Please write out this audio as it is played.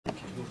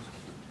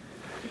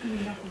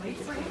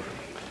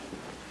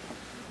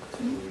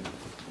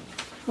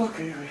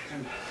Okay, I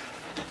can.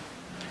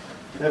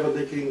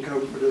 Heavenly King,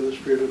 comfort in the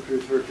Spirit of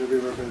truth, virtue of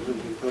your presence,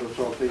 and fill us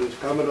all things.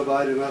 Come and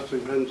abide in us,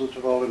 and cleanse us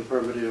of all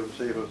infirmity, and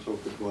save us, O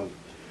good one.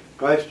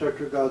 Christ, our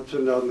true God,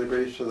 send down the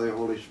grace of thy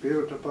Holy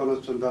Spirit upon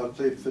us, and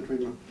vouchsafe that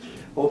we may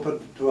open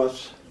to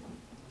us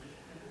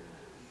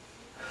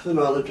the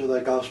knowledge of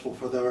thy gospel,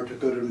 for thou art a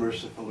good and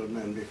merciful and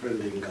man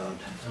befriending God.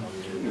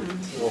 Amen.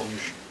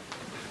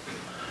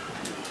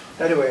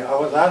 Anyway, I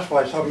was asked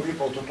by some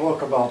people to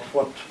talk about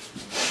what's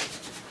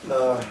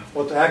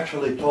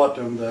actually taught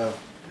in the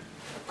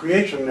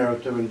creation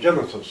narrative in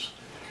Genesis.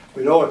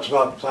 We know it's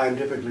not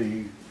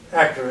scientifically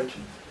accurate,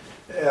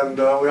 and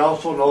we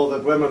also know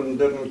that women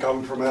didn't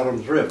come from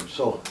Adam's rib.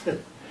 So,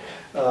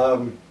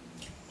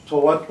 so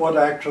what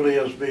actually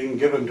is being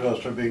given to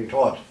us or being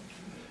taught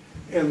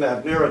in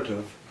that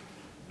narrative?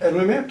 And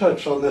we may have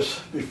touched on this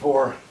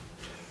before,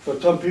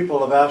 but some people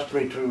have asked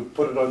me to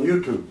put it on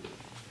YouTube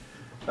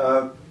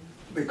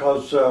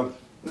because the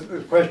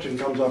question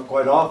comes up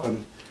quite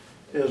often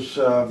is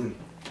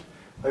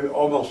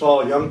almost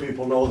all young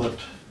people know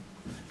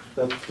that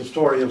the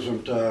story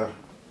isn't a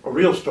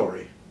real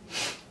story,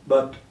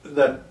 but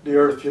that the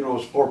Earth, is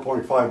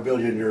 4.5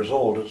 billion years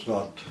old. It's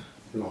not,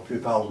 a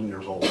few thousand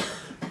years old,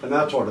 and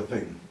that sort of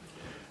thing.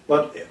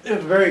 But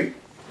it's a very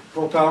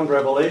profound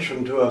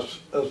revelation to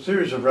us, a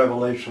series of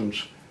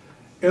revelations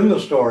in the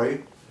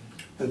story.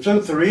 And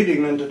since the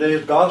reading in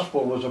today's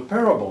gospel was a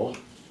parable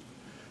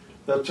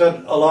that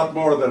said a lot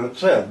more than it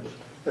said,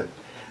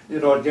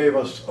 it gave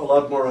us a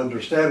lot more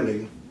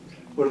understanding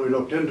when we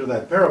looked into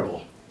that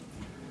parable.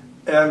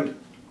 And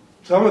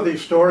some of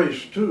these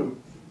stories,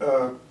 too,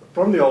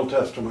 from the Old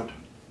Testament,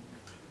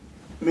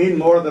 mean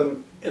more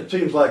than it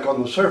seems like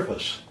on the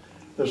surface.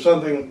 There's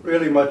something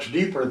really much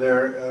deeper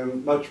there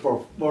and much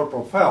more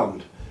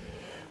profound.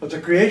 But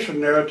the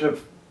creation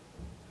narrative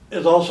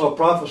is also a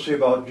prophecy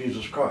about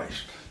Jesus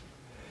Christ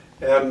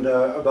and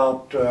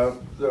about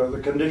the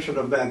condition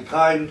of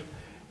mankind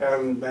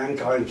and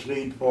mankind's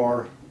need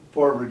for a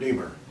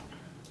Redeemer.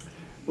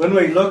 When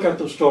we look at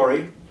the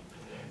story,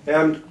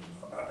 and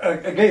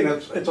again,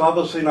 it's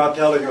obviously not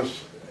telling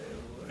us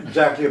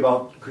exactly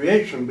about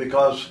creation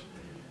because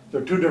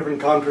there are two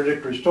different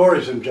contradictory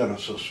stories in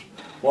Genesis.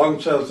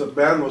 One says that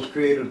man was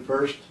created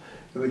first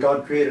and that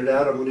God created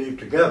Adam and Eve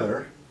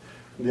together.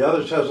 And the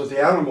other says that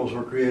the animals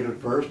were created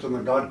first and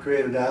that God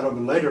created Adam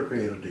and later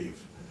created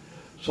Eve.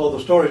 So the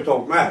stories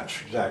don't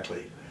match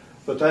exactly,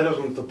 but that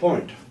isn't the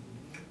point.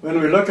 When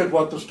we look at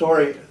what the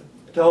story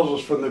tells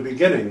us from the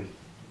beginning,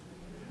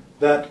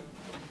 that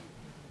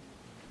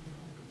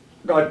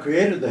God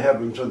created the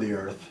heavens and the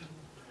earth,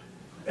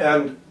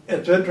 and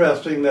it's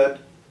interesting that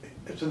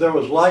there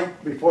was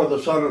light before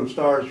the sun and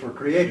stars were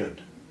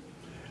created.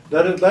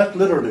 That's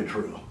literally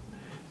true.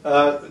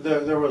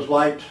 There was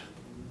light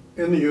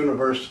in the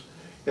universe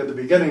in the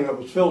beginning that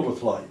was filled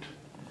with light.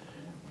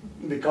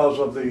 Because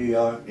of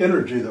the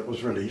energy that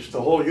was released,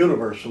 the whole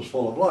universe was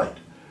full of light.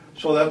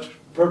 So that's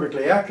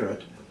perfectly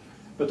accurate.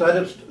 But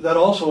that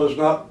also is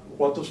not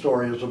what the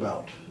story is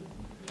about.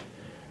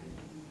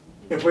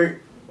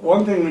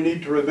 One thing we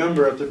need to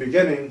remember at the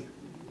beginning,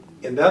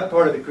 in that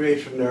part of the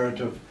creation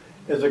narrative,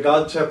 is that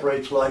God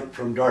separates light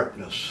from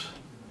darkness.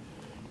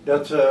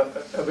 That's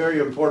a very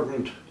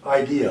important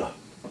idea.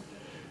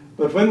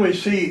 But when we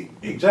see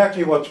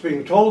exactly what's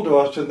being told to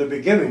us in the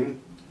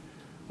beginning,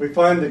 we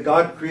find that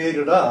God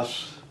created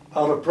us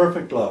out of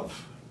perfect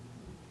love.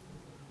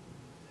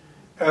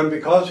 And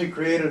because he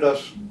created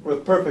us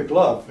with perfect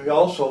love, he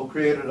also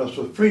created us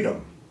with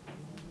freedom.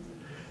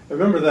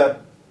 Remember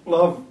that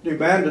love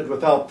demanded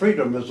without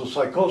freedom is a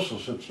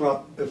psychosis. It's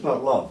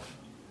not love.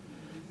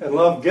 And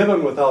love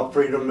given without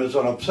freedom is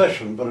an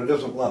obsession, but it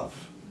isn't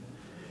love.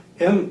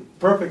 In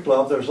perfect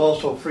love, there's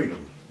also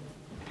freedom.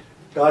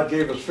 God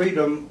gave us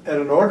freedom,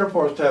 and in order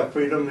for us to have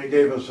freedom, he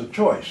gave us a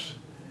choice.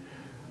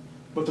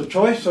 But the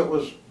choice that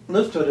was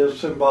listed is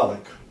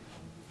symbolic.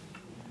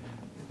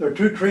 There are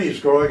two trees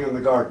growing in the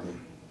garden.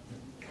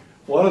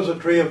 One is a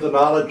tree of the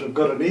knowledge of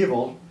good and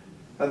evil,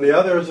 and the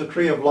other is a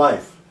tree of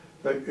life.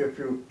 That if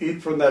you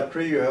eat from that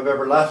tree, you have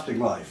everlasting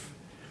life.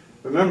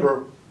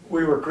 Remember,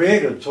 we were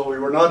created, so we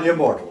were not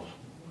immortal.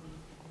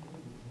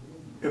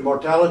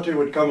 Immortality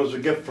would come as a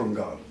gift from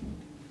God.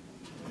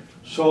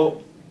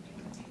 So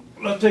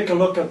let's take a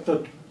look at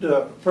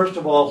first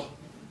of all,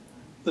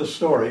 this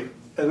story,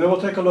 and then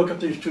we'll take a look at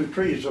these two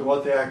trees and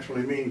what they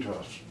actually mean to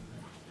us.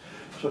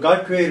 So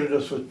God created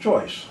us with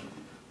choice.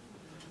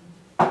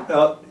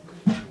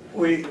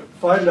 We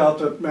find out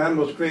that man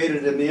was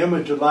created in the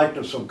image and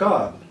likeness of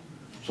God,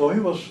 so he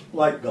was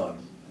like God.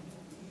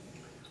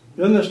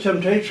 Then this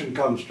temptation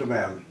comes to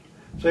man.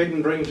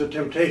 Satan brings a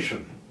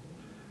temptation.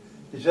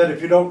 He said,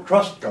 if you don't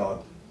trust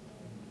God,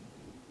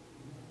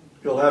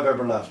 you'll have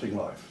everlasting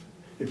life.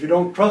 If you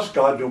don't trust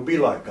God, you'll be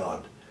like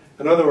God.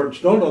 In other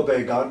words, don't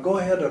obey God. Go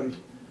ahead and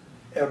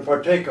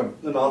partake of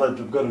the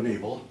knowledge of good and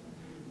evil,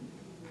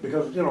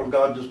 because,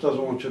 God just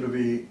doesn't want you to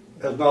be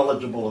as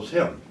knowledgeable as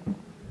him.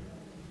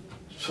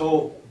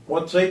 So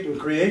what Satan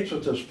creates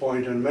at this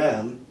point in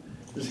man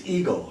is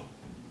ego.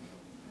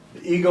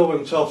 The ego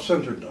and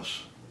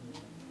self-centeredness.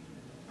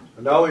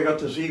 And now we got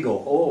this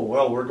ego. Oh,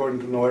 well, we're going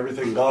to know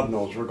everything God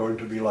knows. We're going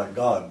to be like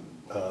God.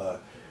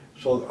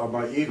 So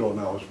my ego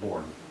now is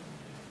born.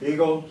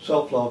 Ego,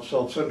 self-love,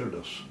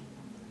 self-centeredness.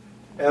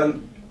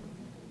 And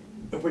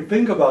if we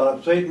think about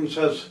it, Satan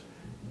says,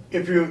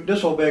 if you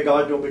disobey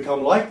God, you'll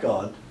become like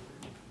God.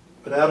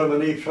 But Adam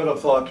and Eve should have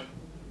thought,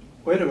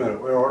 wait a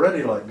minute, we're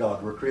already like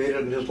God. We're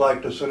created in His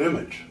likeness and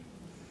image.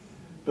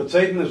 But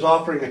Satan is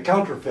offering a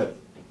counterfeit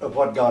of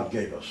what God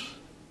gave us.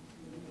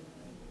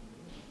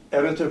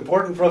 And it's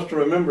important for us to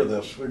remember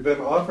this. We've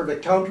been offered a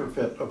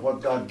counterfeit of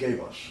what God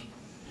gave us.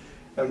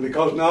 And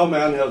because now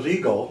man has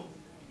ego,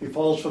 he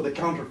falls for the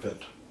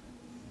counterfeit.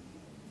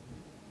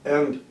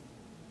 And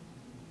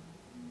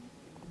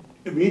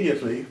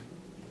immediately,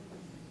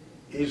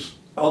 he's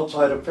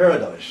outside of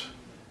paradise.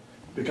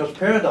 Because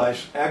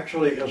paradise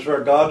actually is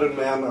where God and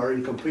man are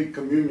in complete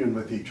communion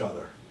with each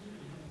other.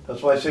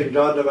 That's why St.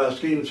 John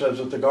Damascene says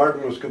that the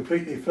garden was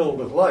completely filled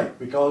with light,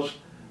 because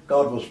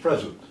God was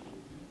present.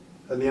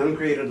 And the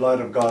uncreated light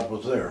of God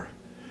was there.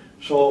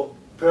 So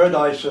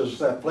paradise is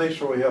that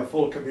place where we have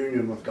full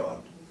communion with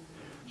God.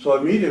 So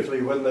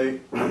immediately when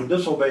they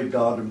disobeyed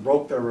God and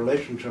broke their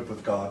relationship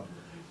with God,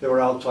 they were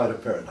outside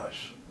of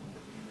paradise.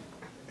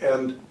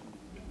 And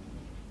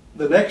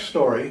the next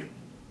story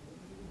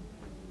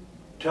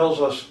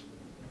tells us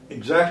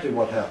exactly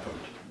what happened.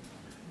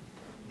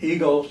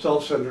 Ego,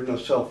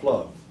 self-centeredness,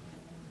 self-love.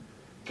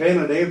 Cain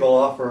and Abel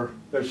offer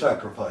their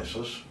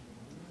sacrifices,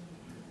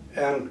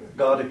 and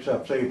God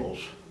accepts Abel's,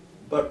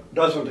 but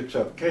doesn't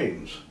accept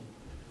Cain's.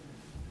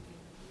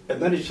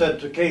 And then he said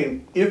to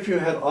Cain, if you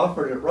had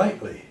offered it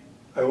rightly,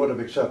 I would have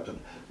accepted.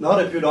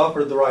 Not if you'd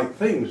offered the right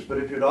things, but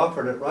if you'd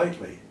offered it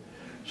rightly.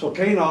 So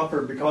Cain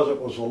offered because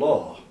it was the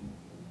law,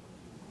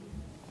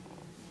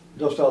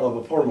 just out of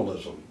a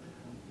formalism.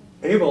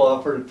 Abel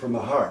offered it from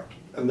the heart,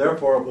 and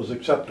therefore it was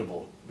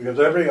acceptable, because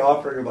every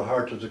offering of the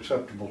heart is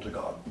acceptable to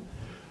God.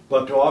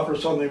 But to offer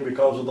something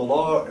because of the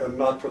law and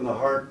not from the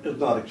heart is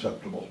not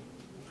acceptable.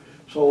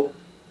 So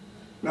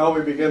now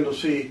we begin to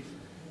see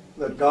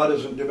that God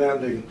isn't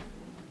demanding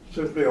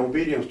simply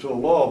obedience to a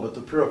law, but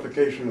the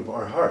purification of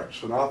our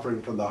hearts, an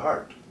offering from the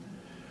heart.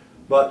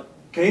 But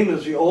Cain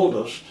is the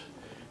oldest.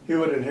 He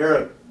would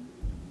inherit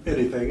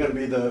anything and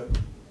be the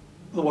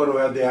one who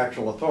had the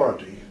actual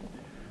authority.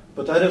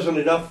 But that isn't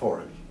enough for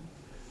him.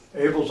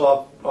 Abel's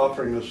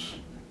offering is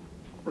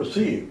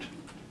received,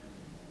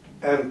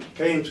 and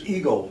Cain's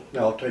ego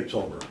now takes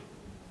over.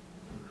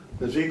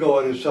 His ego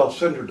and his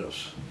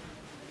self-centeredness.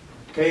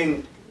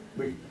 Cain,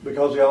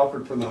 because he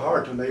offered from the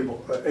heart, and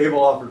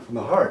Abel offered from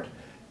the heart,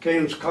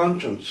 Cain's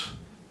conscience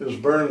is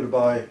burned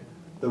by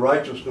the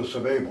righteousness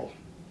of Abel.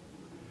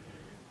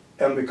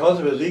 And because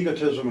of his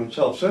egotism and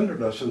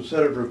self-centeredness,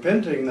 instead of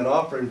repenting and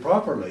offering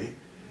properly,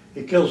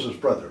 he kills his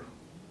brother.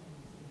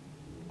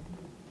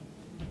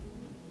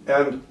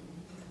 And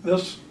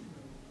this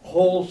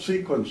whole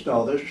sequence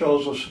now, this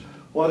shows us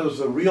what is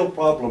the real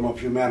problem of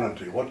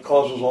humanity, what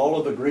causes all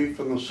of the grief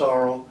and the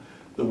sorrow,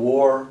 the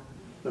war,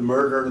 the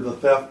murder, the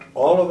theft,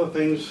 all of the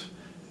things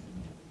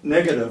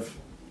negative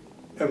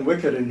and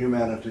wicked in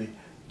humanity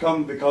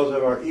come because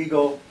of our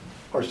ego,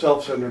 our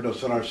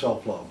self-centeredness, and our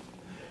self-love.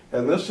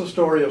 And this the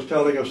story is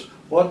telling us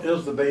what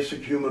is the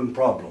basic human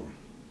problem.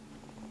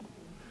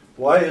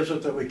 Why is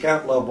it that we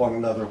can't love one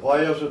another? Why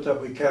is it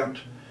that we can't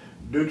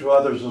do to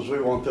others as we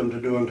want them to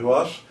do unto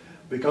us?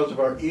 Because of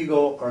our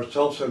ego, our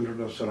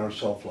self-centeredness, and our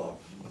self-love.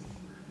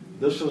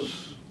 This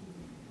is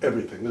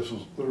everything. This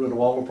is the root of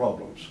all the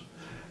problems.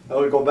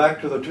 Now we go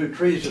back to the two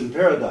trees in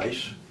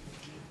paradise,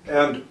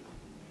 and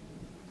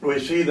we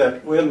see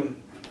that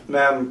when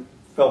man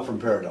fell from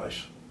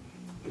paradise,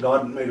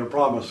 God made a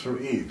promise through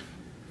Eve.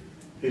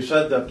 He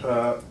said that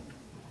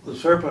the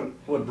serpent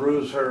would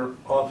bruise her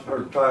off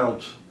her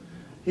child's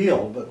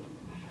heel, but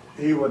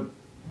he would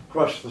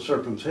crush the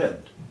serpent's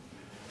head.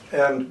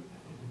 And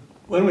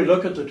when we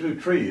look at the two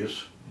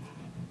trees,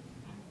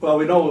 well,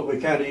 we know that we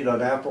can't eat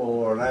an apple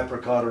or an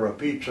apricot or a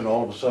peach and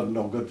all of a sudden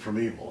know good from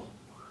evil.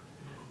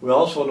 We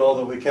also know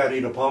that we can't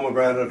eat a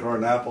pomegranate or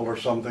an apple or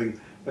something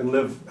and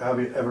have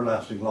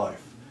everlasting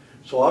life.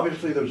 So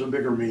obviously there's a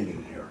bigger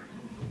meaning here.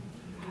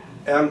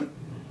 And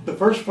the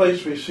first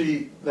place we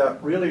see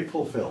that really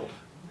fulfilled.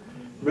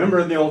 Remember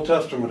in the Old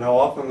Testament how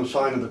often the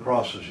sign of the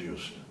cross is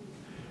used.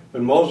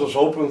 When Moses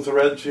opens the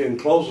Red Sea and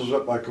closes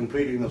it by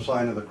completing the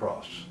sign of the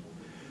cross.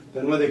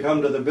 Then when they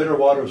come to the bitter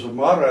waters of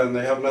Marah and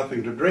they have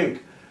nothing to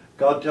drink,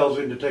 God tells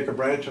him to take a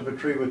branch of a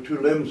tree with two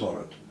limbs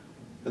on it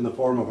in the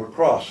form of a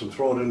cross and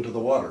throw it into the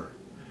water.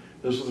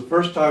 This is the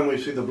first time we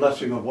see the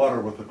blessing of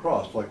water with the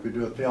cross, like we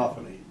do at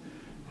Theophany.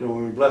 You know,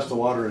 when we bless the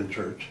water in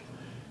church.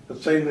 The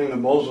same thing that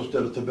Moses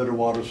did at the bitter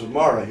waters of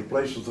Marah. He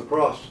places the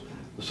cross,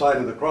 the sign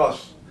of the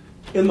cross,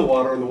 in the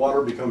water, and the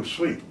water becomes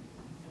sweet.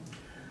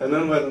 And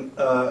then when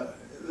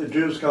the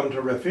Jews come to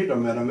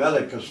Rephidim and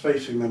Amalek is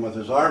facing them with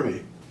his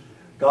army,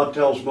 God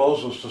tells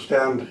Moses to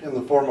stand in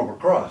the form of a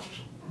cross.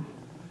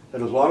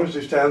 And as long as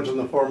he stands in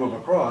the form of a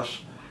cross,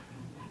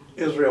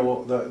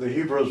 Israel, the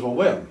Hebrews will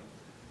win.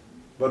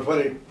 But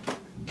when he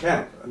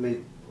can't, and he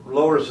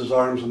lowers his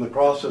arms and the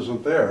cross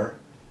isn't there,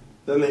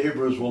 then the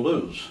Hebrews will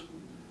lose.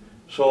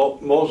 So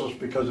Moses,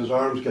 because his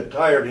arms get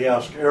tired, he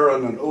asks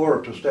Aaron and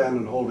Ur to stand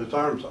and hold his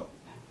arms up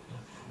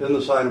in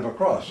the sign of a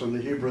cross. And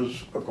the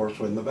Hebrews, of course,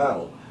 win the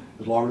battle,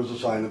 as long as the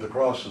sign of the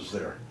cross is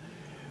there.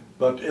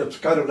 But it's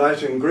kind of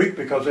nice in Greek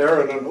because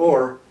Aaron and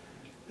Ur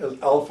is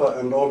Alpha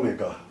and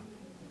Omega,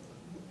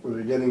 the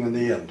beginning and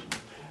the end.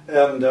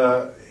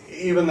 And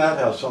even that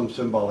has some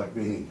symbolic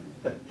meaning.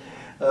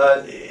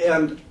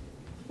 And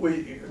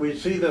we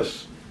see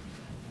this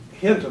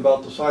hint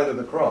about the sign of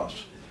the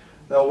cross.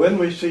 Now, when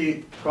we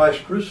see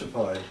Christ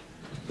crucified,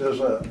 there's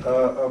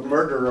a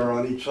murderer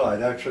on each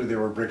side. Actually, they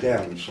were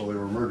brigands, so they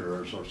were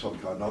murderers of some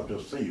kind, not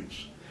just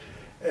thieves.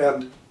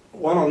 And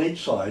one on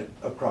each side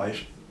of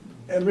Christ,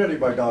 and really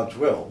by God's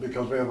will,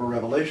 because we have a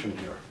revelation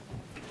here.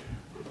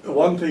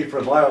 One thief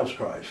reviles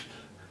Christ.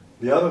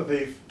 The other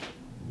thief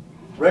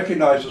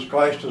recognizes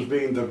Christ as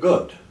being the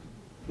good.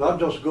 Not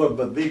just good,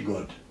 but the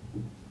good.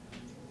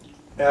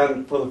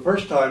 And for the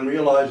first time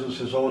realizes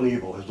his own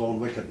evil, his own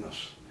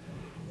wickedness.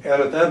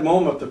 And at that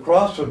moment, the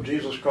cross of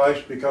Jesus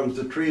Christ becomes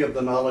the tree of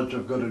the knowledge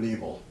of good and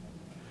evil.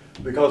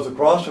 Because the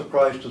cross of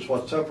Christ is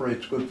what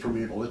separates good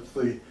from evil. It's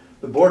the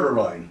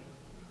borderline.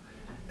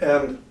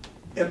 And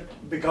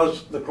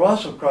because the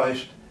cross of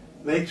Christ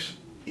makes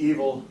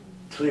evil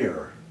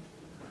clear.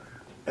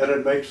 And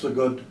it makes the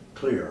good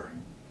clear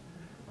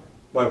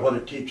by what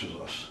it teaches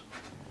us.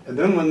 And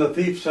then when the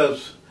thief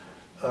says,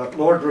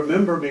 Lord,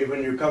 remember me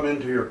when you come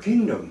into your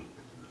kingdom,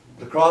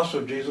 the cross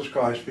of Jesus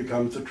Christ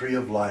becomes the tree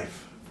of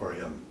life for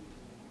him.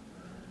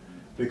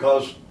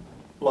 Because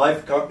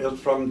life is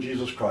from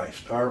Jesus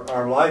Christ.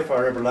 Our life,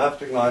 our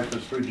everlasting life,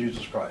 is through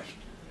Jesus Christ.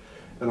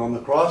 And on the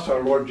cross,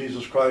 our Lord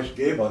Jesus Christ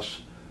gave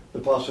us the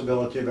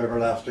possibility of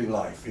everlasting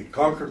life. He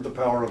conquered the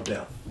power of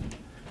death.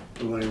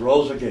 And when he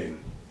rose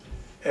again.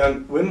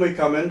 And when we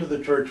come into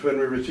the church, when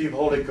we receive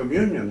Holy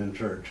Communion in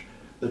church,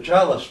 the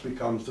chalice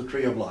becomes the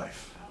tree of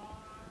life.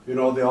 You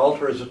know, the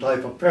altar is a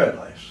type of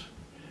paradise.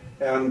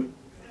 And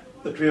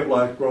the tree of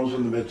life grows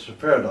in the midst of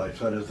paradise.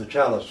 That is the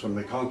chalice when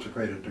we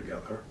consecrate it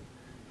together.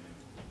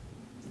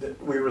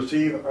 We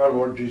receive our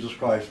Lord Jesus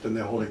Christ in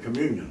the Holy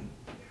Communion.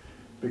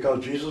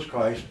 Because Jesus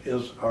Christ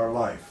is our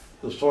life,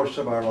 the source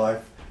of our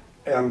life,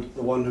 and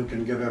the one who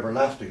can give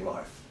everlasting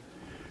life.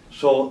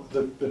 So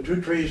the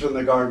two trees in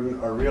the garden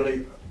are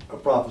really a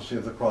prophecy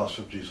of the cross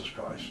of Jesus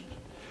Christ.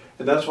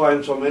 And that's why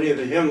in so many of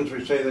the hymns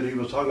we say that he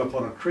was hung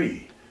upon a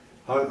tree,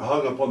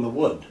 hung upon the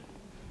wood.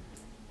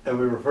 And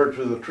we refer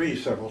to the tree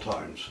several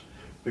times,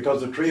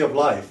 because the tree of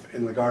life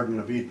in the Garden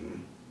of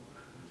Eden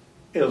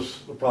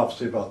is the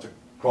prophecy about the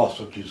cross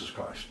of Jesus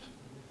Christ.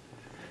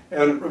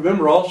 And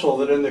remember also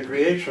that in the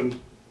creation,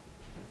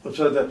 it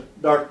said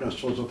that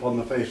darkness was upon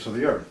the face of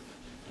the earth.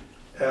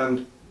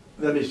 And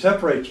then he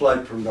separates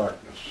light from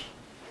darkness.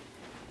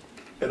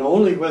 And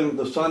only when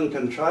the sun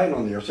can shine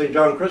on the earth. St.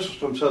 John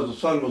Chrysostom says the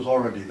sun was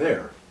already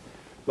there,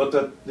 but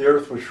that the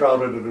earth was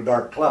shrouded in a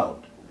dark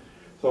cloud.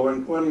 So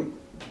when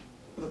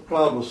the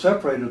cloud was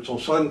separated so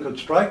sun could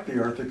strike the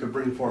earth, it could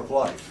bring forth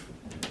life,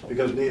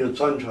 because it needed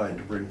sunshine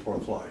to bring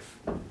forth life.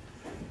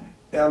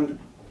 And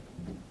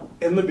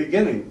in the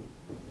beginning,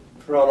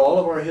 throughout all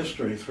of our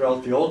history,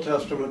 throughout the Old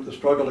Testament, the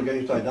struggle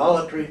against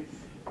idolatry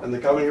and the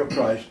coming of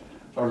Christ,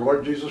 our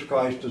Lord Jesus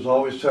Christ is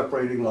always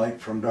separating light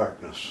from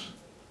darkness.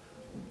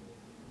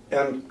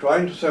 And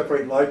trying to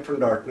separate light from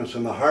darkness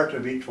in the heart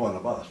of each one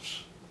of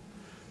us,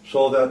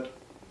 so that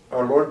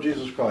our Lord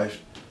Jesus Christ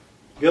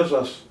gives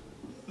us,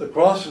 the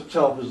cross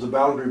itself is the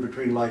boundary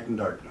between light and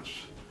darkness.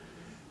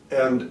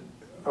 And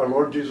our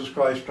Lord Jesus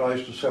Christ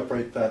tries to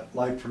separate that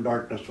light from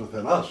darkness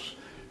within us,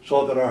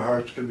 so that our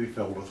hearts can be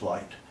filled with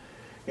light.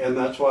 And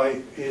that's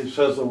why he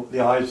says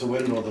the eye is the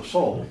window of the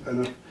soul.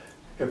 And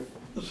if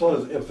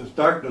it's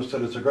darkness,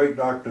 then it's a great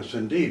darkness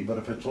indeed, but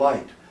if it's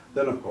light,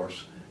 then of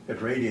course it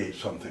radiates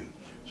something.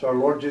 So our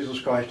Lord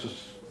Jesus Christ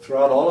is,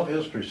 throughout all of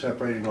history,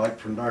 separating light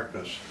from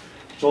darkness,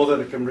 so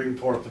that it can bring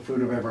forth the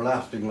fruit of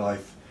everlasting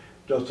life,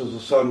 just as the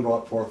sun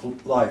brought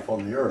forth life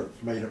on the earth,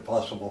 made it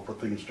possible for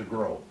things to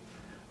grow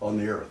on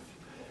the earth.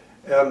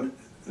 And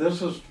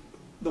this is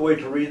the way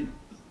to read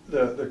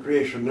the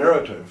creation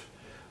narrative,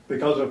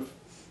 because if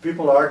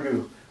people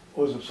argue,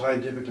 was it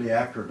scientifically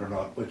accurate or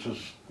not, which is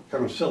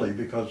kind of silly,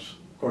 because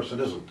of course it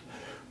isn't.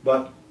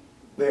 But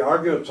they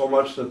argue it so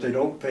much that they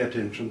don't pay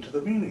attention to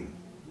the meaning.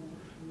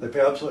 They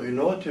pay absolutely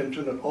no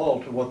attention at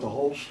all to what the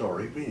whole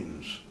story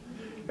means.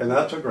 And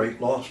that's a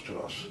great loss to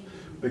us,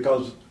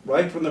 because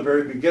right from the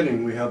very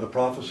beginning we have the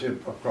prophecy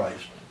of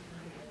Christ.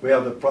 We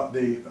have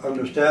the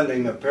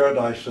understanding that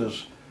paradise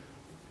is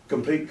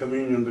complete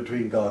communion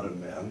between God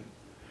and man.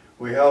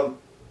 We have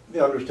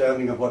the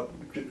understanding of what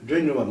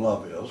genuine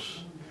love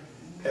is,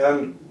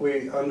 and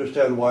we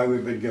understand why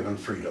we've been given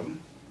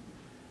freedom,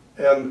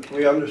 and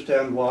we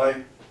understand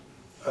why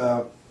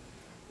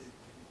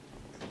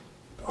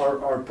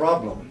our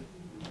problem,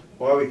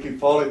 why we keep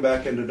falling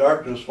back into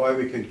darkness, why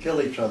we can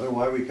kill each other,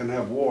 why we can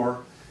have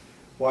war,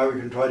 why we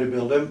can try to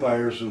build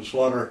empires and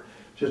slaughter.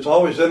 See, it's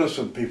always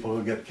innocent people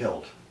who get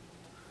killed.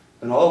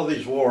 In all of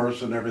these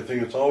wars and everything,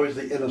 it's always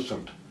the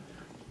innocent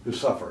who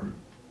suffer.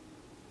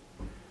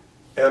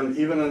 And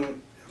even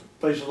in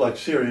places like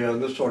Syria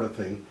and this sort of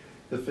thing,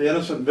 it's the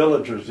innocent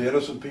villagers, the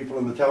innocent people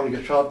in the town who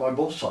get shot by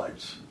both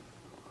sides.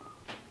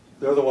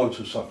 They're the ones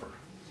who suffer.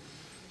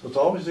 So it's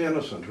always the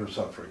innocent who are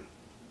suffering.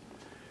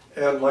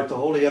 And like the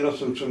holy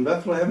innocents in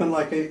Bethlehem, and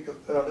like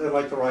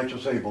the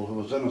righteous Abel, who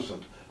was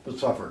innocent but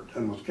suffered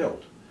and was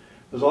killed.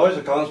 There's always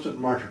a constant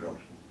martyrdom.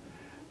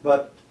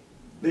 But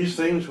these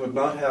things would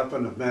not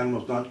happen if man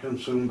was not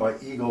consumed by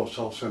ego,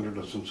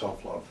 self-centeredness, and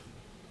self-love.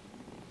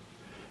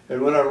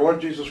 And when our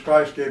Lord Jesus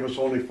Christ gave us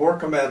only 4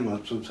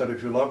 commandments and said,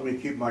 if you love me,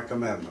 keep my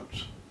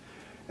commandments.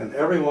 And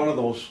every one of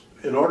those,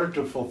 in order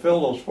to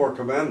fulfill those 4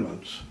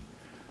 commandments,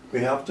 we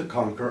have to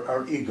conquer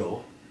our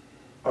ego,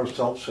 our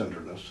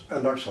self-centeredness,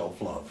 and our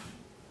self-love.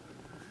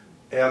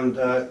 And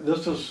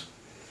this is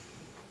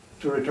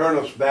to return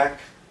us back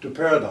to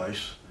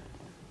paradise.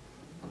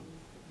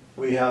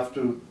 We have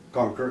to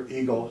conquer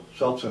ego,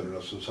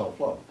 self-centeredness, and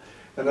self-love.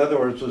 In other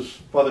words, as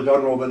Father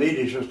John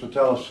Romanides used to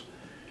tell us,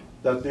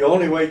 that the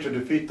only way to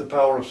defeat the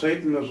power of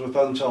Satan is with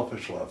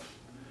unselfish love.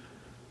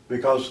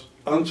 Because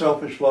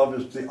unselfish love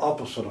is the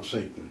opposite of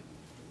Satan.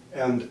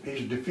 And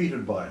he's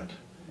defeated by it.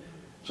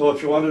 So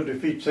if you want to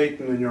defeat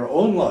Satan in your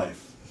own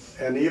life,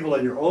 and evil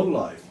in your own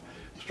life,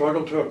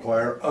 struggle to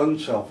acquire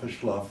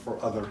unselfish love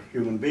for other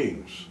human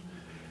beings.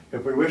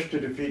 If we wish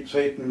to defeat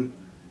Satan,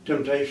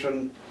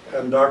 temptation,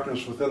 and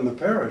darkness within the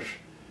parish,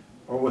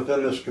 or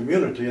within this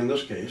community in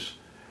this case,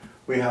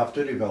 we have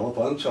to develop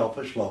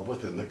unselfish love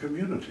within the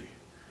community.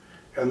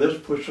 And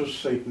this pushes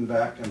Satan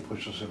back and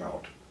pushes him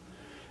out.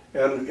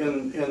 And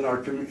in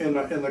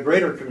the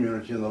greater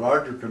community, in the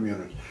larger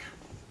community,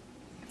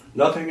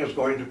 nothing is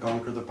going to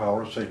conquer the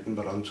power of Satan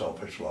but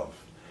unselfish love.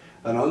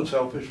 An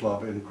unselfish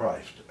love in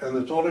Christ. And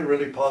it's only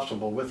really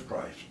possible with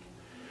Christ.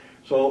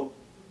 So,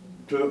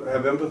 to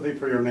have empathy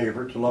for your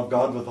neighbor, to love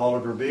God with all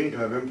of your being, to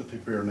have empathy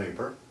for your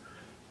neighbor,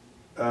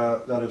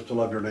 that is to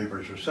love your neighbor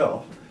as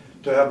yourself,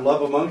 to have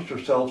love amongst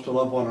yourselves, to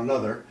love one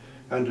another,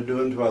 and to do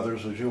unto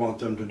others as you want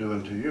them to do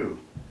unto you.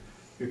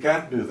 You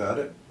can't do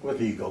that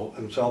with ego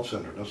and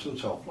self-centeredness and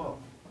self-love.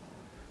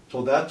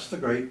 So that's the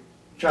great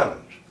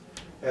challenge.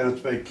 And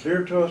it's made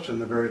clear to us in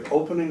the very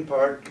opening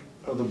part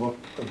of the book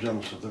of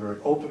Genesis, the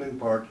very opening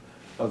part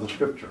of the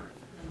scripture.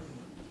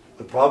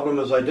 The problem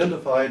is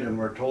identified, and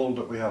we're told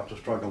that we have to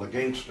struggle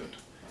against it.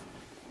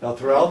 Now,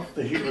 throughout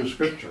the Hebrew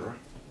scripture,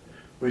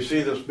 we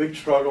see this big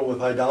struggle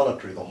with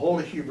idolatry. The whole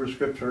Hebrew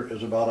scripture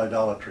is about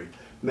idolatry.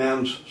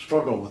 Man's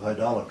struggle with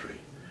idolatry.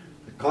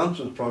 The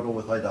constant struggle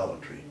with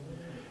idolatry.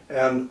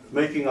 And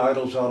making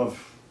idols out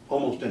of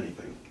almost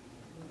anything.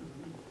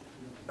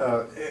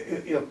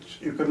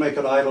 You could make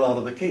an idol out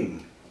of the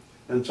king.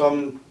 And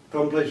some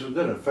places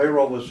did it.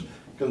 Pharaoh was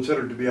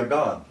considered to be a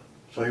god,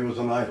 so he was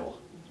an idol.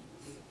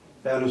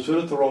 And as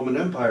soon as the Roman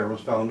Empire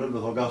was founded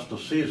with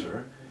Augustus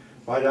Caesar,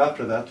 right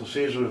after that the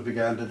Caesars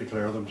began to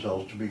declare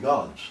themselves to be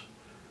gods.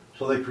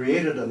 So they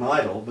created an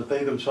idol, but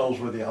they themselves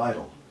were the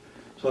idol.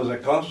 So there's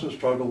a constant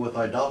struggle with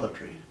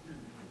idolatry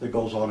that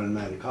goes on in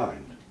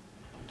mankind.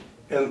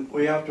 And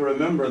we have to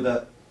remember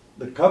that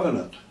the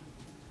covenant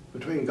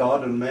between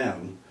God and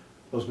man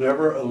was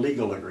never a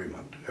legal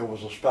agreement. It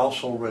was a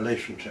spousal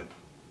relationship.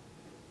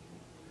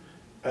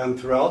 And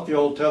throughout the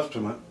Old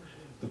Testament,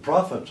 the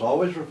prophets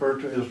always refer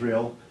to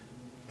Israel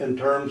in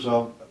terms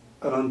of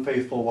an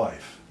unfaithful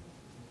wife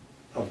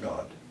of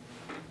God.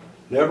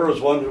 Never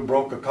as one who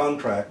broke a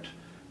contract,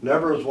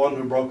 never as one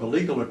who broke a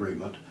legal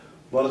agreement,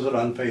 but as an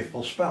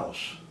unfaithful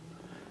spouse.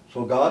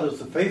 So God is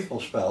the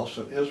faithful spouse,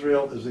 and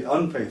Israel is the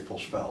unfaithful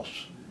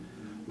spouse.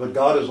 But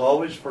God is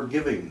always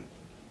forgiving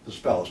the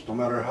spouse, no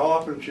matter how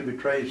often she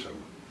betrays him.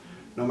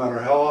 No matter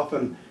how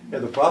often,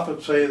 the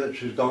prophets say that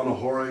she's gone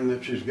a-whoring,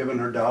 that she's given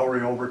her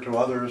dowry over to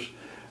others,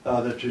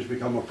 that she's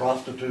become a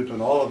prostitute, and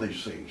all of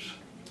these things.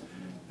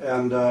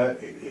 And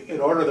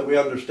in order that we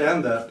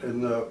understand that,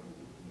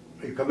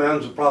 he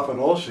commands the prophet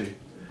Osee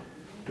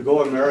to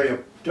go and marry a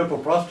temple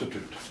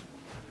prostitute.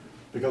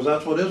 Because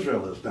that's what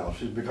Israel is now.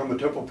 She's become a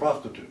temple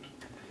prostitute.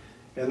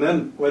 And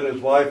then when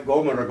his wife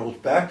Gomer goes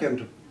back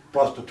into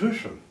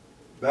prostitution,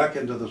 back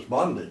into this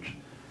bondage,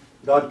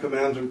 God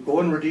commands him, go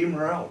and redeem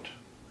her out.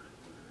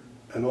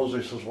 And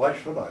Osee says, why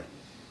should I?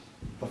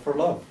 But for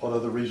love. What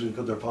other reason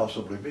could there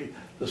possibly be?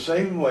 The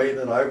same way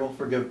that I will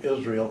forgive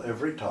Israel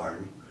every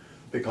time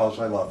because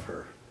I love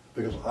her.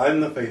 Because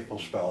I'm the faithful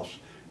spouse.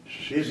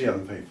 She's the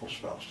unfaithful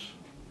spouse.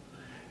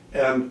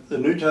 And the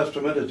New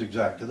Testament is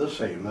exactly the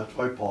same. That's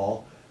why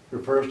Paul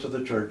refers to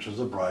the church as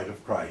the bride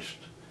of Christ.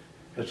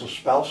 It's a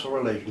spousal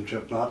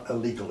relationship, not a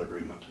legal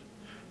agreement.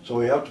 So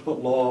we have to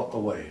put law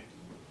away.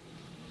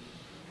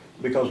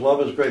 Because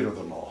love is greater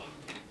than law.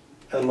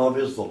 And love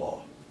is the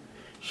law.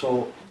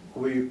 So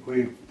we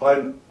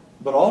find,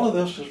 but all of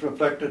this is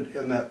reflected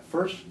in those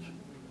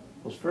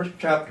first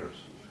chapters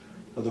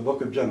of the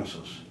book of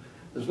Genesis.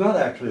 There's not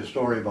actually a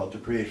story about the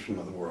creation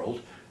of the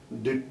world.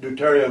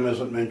 Deuterium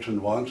isn't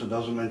mentioned once. It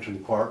doesn't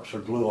mention quarks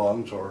or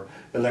gluons or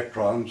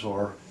electrons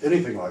or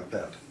anything like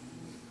that.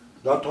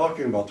 It's not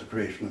talking about the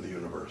creation of the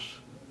universe.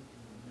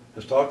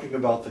 It's talking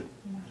about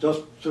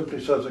just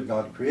simply says that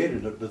God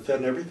created it, but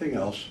then everything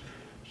else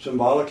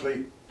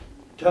symbolically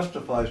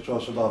testifies to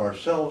us about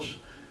ourselves,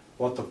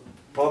 what the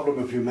problem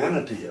of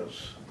humanity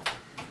is,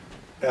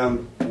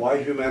 and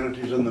why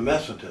humanity is in the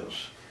mess it is,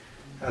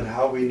 and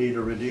how we need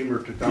a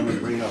Redeemer to come and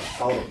bring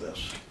us out of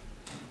this.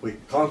 We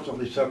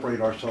constantly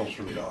separate ourselves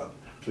from God.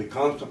 We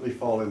constantly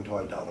fall into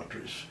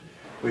idolatries.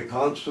 We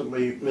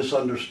constantly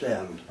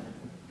misunderstand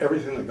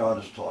everything that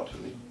God has taught.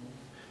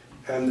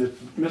 And it's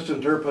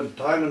misinterpreted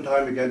time and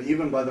time again,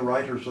 even by the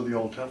writers of the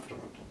Old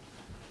Testament,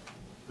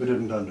 who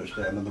didn't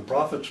understand. And the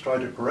prophets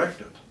tried to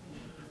correct it.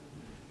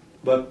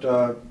 But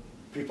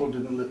people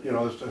didn't,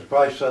 as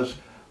Christ says,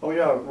 oh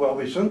yeah, well,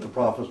 we sent the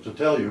prophets to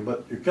tell you,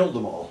 but you killed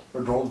them all,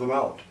 or drove them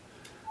out,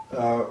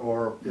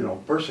 or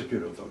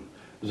persecuted them.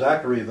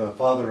 Zachary, the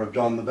father of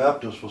John the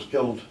Baptist, was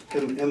killed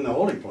in the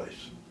holy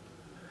place.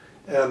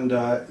 And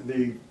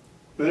many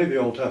of the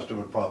Old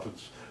Testament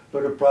prophets,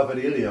 look at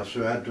Prophet Elias,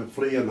 who had to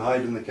flee and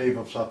hide in the cave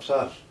of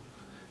Sapsas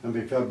and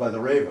be fed by the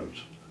ravens.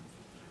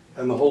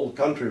 And the whole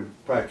country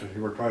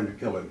practically were trying to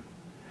kill him.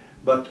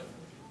 But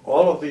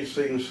all of these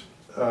things,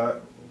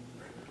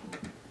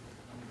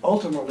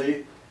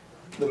 ultimately,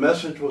 the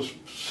message was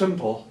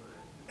simple,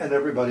 and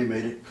everybody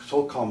made it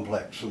so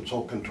complex and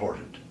so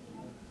contorted.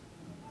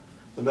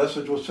 The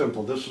message was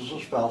simple. This is a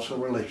spousal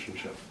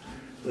relationship.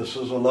 This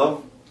is a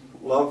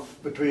love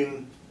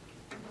between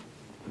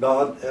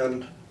God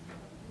and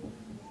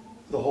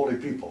the holy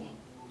people.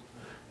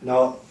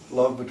 Now,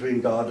 love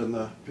between God and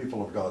the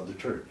people of God, the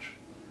church.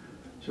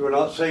 So we're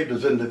not saved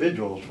as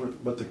individuals,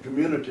 but the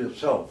community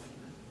itself,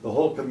 the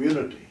whole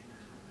community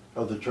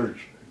of the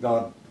church,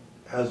 God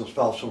has a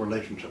spousal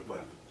relationship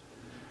with.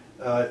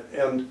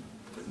 And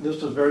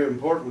this is very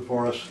important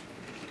for us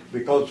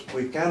because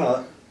we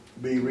cannot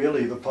be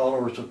really the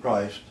followers of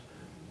Christ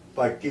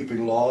by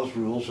keeping laws,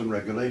 rules, and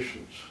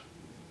regulations.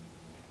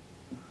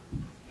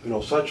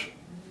 Such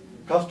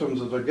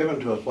customs as are given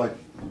to us, like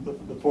the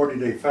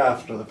 40-day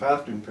fast or the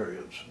fasting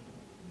periods.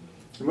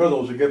 Remember,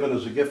 those are given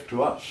as a gift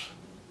to us.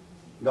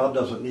 God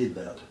doesn't need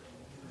that.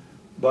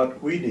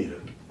 But we need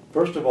it.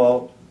 First of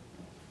all,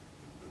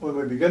 when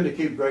we begin to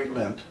keep Great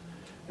Lent,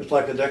 it's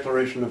like a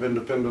declaration of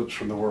independence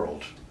from the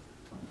world.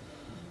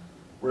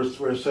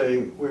 We're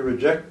saying we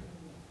reject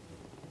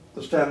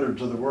the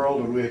standards of the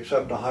world and we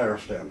accept a higher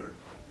standard.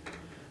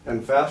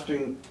 And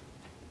fasting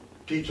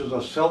teaches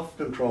us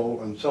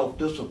self-control and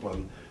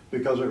self-discipline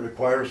because it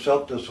requires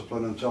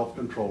self-discipline and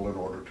self-control in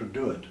order to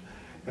do it.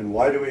 And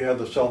why do we have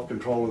the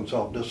self-control and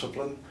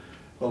self-discipline?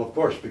 Well, of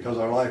course, because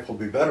our life will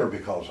be better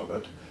because of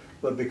it,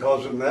 but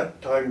because in that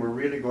time we're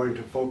really going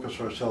to focus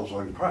ourselves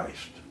on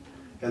Christ.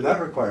 And that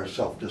requires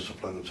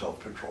self-discipline and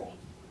self-control.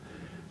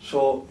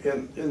 So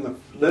in the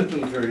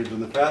Lenten periods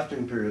and the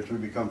fasting periods, we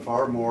become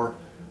far more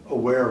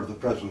aware of the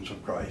presence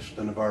of Christ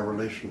and of our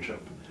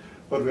relationship.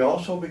 But we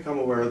also become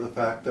aware of the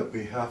fact that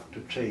we have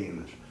to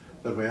change,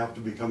 that we have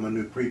to become a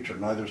new creature,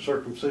 neither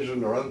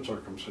circumcision nor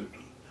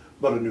uncircumcision,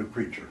 but a new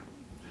creature.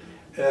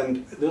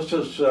 And this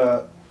is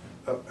a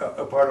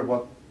part of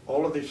what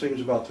all of these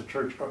things about the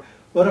church are.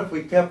 But if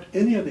we kept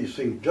any of these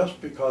things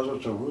just because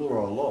it's a rule or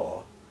a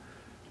law,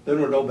 then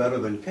we're no better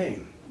than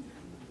Cain.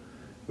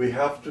 We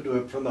have to do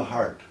it from the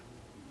heart,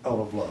 out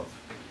of love,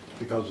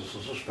 because this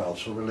is a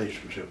spousal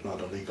relationship,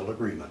 not a legal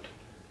agreement.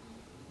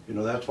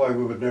 That's why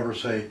we would never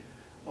say,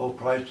 oh,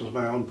 Christ is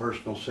my own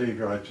personal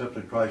Savior. I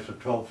accepted Christ at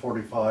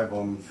 12:45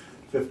 on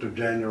 5th of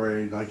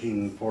January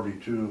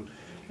 1942,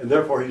 and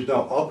therefore he's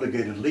now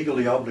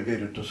legally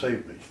obligated to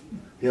save me.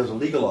 He has a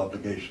legal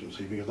obligation,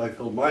 see, because I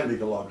filled my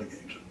legal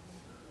obligation.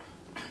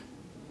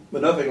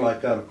 But nothing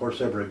like that, of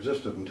course, ever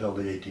existed until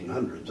the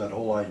 1800s. That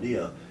whole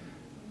idea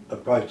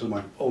of Christ as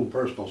my own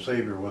personal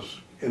Savior was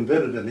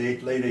invented in the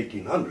late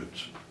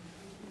 1800s.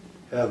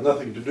 It has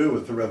nothing to do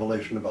with the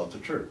revelation about the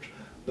church.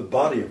 The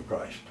body of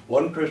Christ.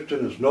 One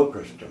Christian is no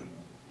Christian.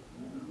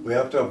 We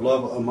have to have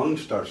love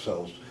amongst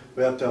ourselves.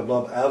 We have to have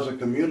love as a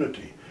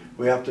community.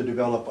 We have to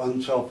develop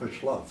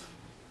unselfish love.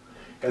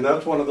 And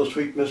that's one of the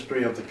sweet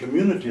mystery of the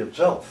community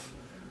itself,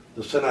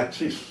 the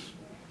synaxis,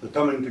 the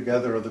coming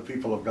together of the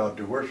people of God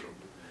to worship.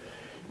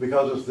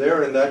 Because it's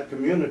there in that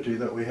community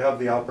that we have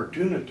the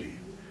opportunity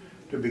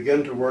to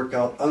begin to work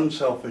out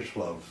unselfish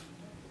love,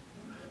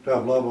 to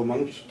have love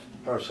amongst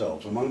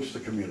ourselves, amongst the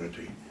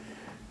community,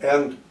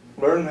 and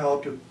learn how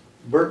to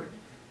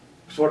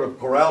sort of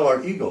corral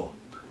our ego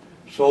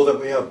so that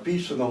we have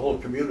peace in the whole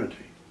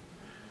community,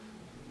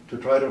 to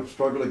try to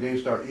struggle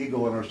against our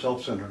ego and our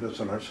self-centeredness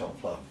and our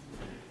self-love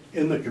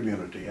in the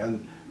community.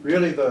 And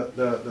really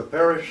the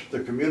parish,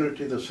 the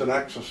community, the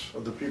synaxis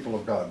of the people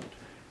of God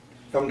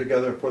come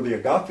together for the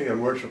agape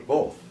and worship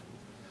both.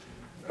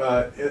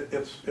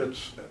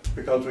 It's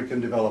because we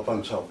can develop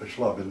unselfish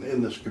love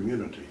in this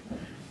community.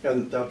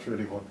 And that's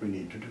really what we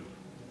need to do.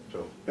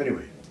 So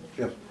anyway,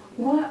 yes.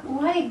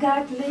 Why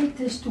God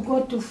led us to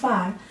go too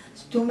far,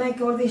 to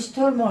make all this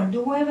turmoil?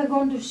 Do we ever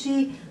going to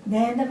see the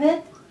end of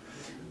it?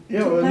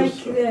 Yeah,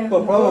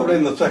 well, probably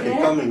in the second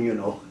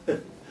coming,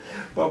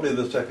 Probably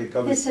the second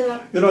coming. It's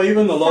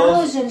even the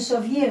laws. Thousands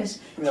of years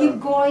keep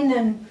going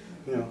and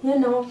Yeah. You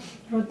know,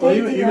 Well,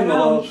 rotating even the around.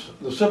 laws,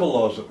 the civil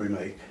laws that we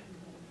make,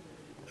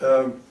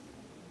 the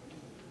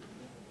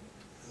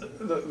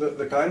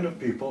kind of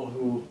people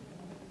who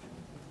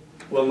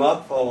will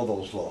not follow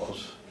those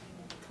laws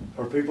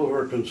are people who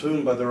are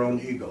consumed by their own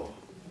ego.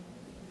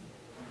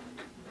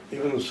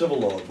 Even the civil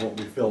laws won't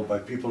be filled by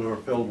people who are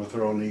filled with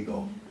their own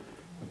ego,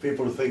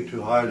 people who think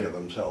too highly of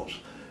themselves.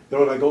 You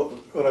know, when I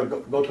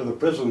go to the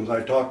prisons,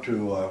 I talk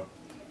to,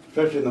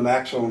 especially in the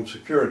maximum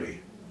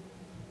security,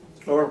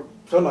 or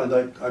sometimes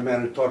I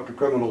manage to talk to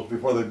criminals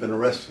before they've been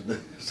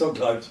arrested,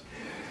 sometimes.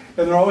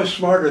 And they're always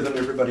smarter than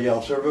everybody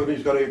else.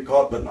 Everybody's going to get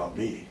caught, but not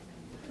me.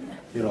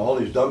 You know, all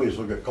these dummies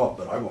will get caught,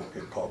 but I won't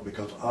get caught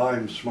because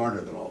I'm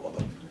smarter than all of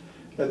them.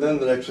 And then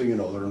the next thing you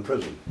know, they're in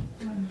prison.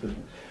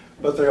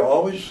 But their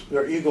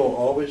ego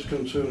always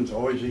consumes,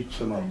 always eats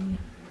them up.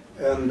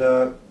 And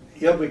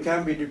yet we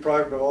can't be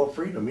deprived of all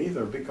freedom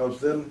either, because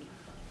then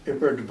if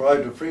we're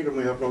deprived of freedom,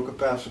 we have no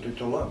capacity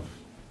to love.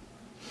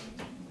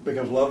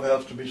 Because love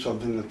has to be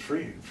something that's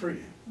free.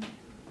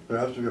 There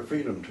has to be a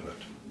freedom to it.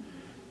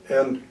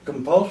 And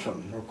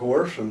compulsion or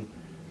coercion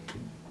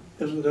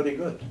isn't any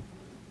good.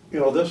 You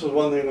know, this is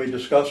one thing we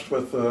discussed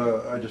with,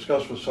 I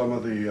discussed with some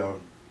of the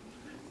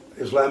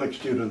Islamic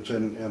students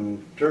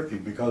in Turkey,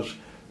 because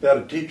they had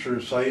a teacher,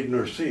 Said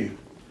Nursi,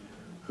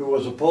 who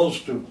was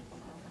opposed to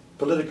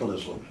political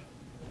Islam.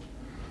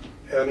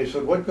 And he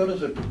said, what good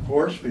is it to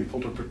force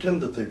people to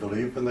pretend that they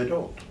believe when they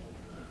don't?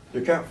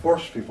 You can't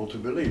force people to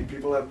believe.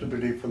 People have to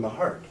believe from the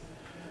heart.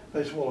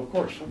 They said, well, of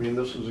course. I mean,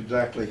 this is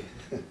exactly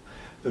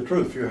the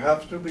truth. You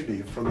have to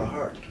believe from the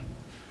heart.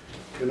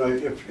 You know,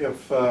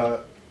 if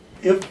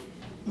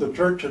the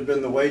church had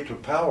been the way to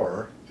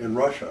power in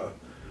Russia,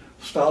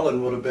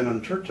 Stalin would have been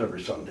in church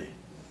every Sunday.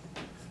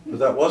 But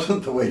that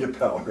wasn't the way to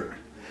power.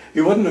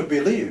 He wouldn't have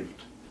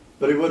believed,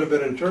 but he would have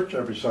been in church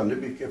every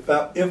Sunday if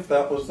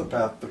that was the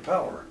path to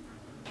power.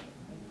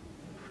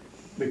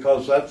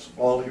 Because that's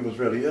all he was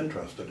really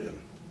interested in.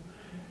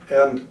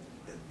 And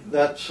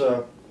that's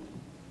the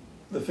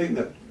thing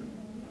that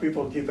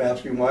people keep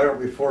asking, why aren't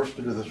we forced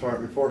to do this, why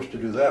aren't we forced to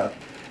do that?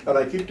 And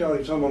I keep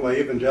telling some of my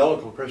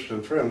evangelical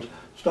Christian friends,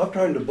 stop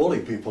trying to bully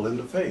people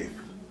into faith.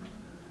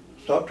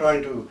 Stop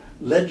trying to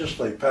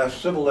legislate, pass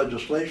civil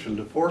legislation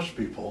to force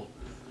people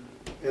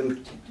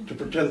to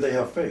pretend they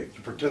have faith,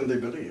 to pretend they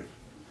believe.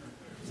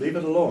 Leave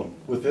it alone.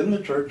 Within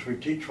the church we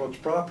teach what's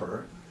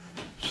proper.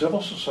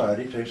 Civil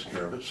society takes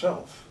care of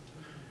itself.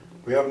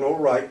 We have no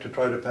right to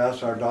try to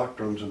pass our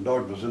doctrines and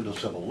dogmas into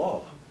civil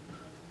law.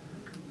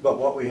 But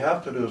what we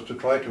have to do is to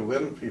try to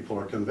win people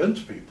or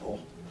convince people,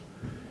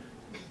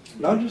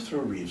 not just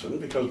through reason,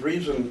 because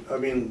reason, I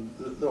mean,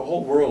 the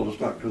whole world is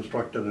not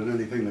constructed in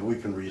anything that we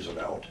can reason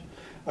out.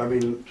 I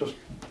mean, just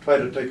try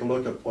to take a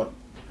look at what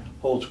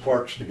holds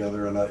quarks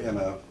together in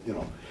a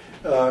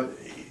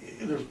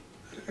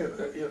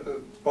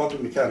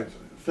quantum mechanics,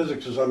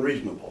 physics is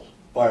unreasonable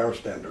by our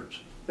standards.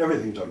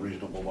 Everything's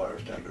unreasonable by our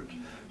standards.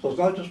 So it's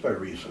not just by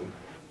reason,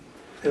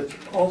 it's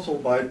also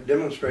by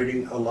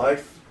demonstrating a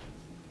life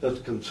that's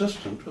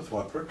consistent with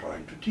what we're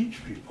trying to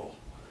teach people.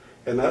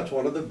 And that's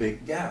one of the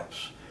big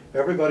gaps.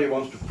 Everybody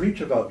wants to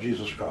preach about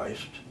Jesus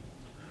Christ,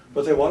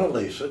 but they want to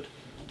lace it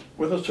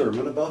with a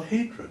sermon about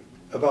hatred,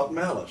 about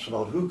malice,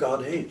 about who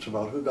God hates,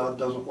 about who God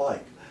doesn't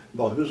like,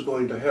 about who's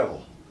going to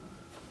hell.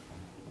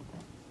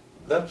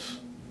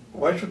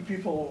 Why should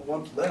people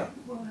want that?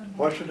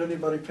 Why should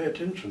anybody pay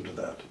attention to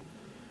that?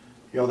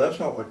 You know, that's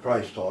not what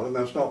Christ taught, and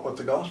that's not what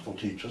the gospel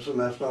teaches, and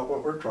that's not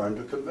what we're trying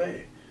to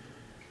convey.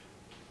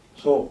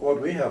 So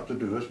what we have to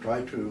do is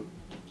try to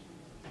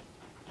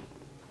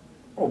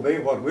obey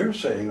what we're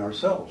saying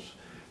ourselves.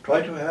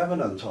 Try to have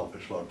an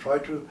unselfish love. Try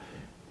to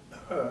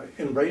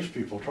embrace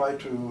people. Try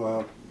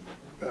to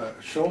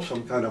show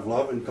some kind of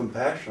love and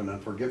compassion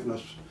and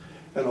forgiveness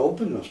and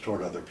openness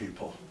toward other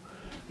people.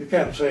 You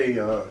can't say,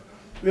 you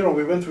know,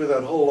 we went through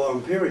that whole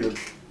long period,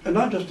 and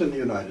not just in the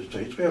United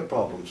States, we had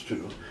problems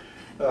too,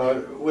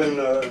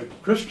 when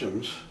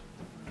Christians,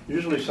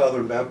 usually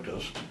Southern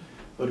Baptists,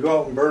 would go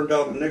out and burn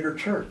down the nigger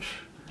church.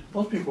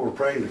 Most people were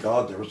praying to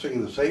God, they were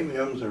singing the same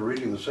hymns, they were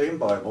reading the same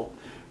Bible,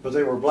 but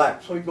they were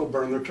black, so he'd go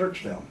burn their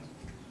church down.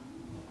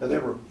 And they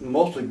were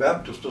mostly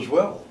Baptist as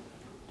well.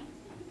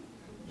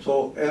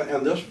 So,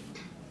 and this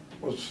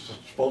was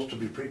supposed to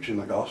be preaching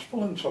the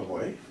gospel in some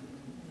way.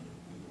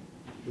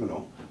 You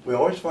know, we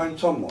always find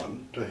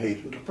someone to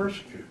hate and to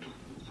persecute.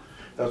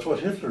 That's what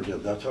Hitler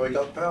did, that's how he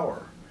got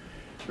power.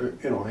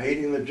 You know,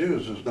 hating the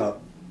Jews is not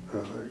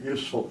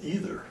useful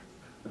either.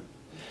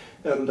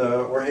 And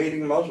or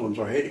hating Muslims,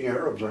 or hating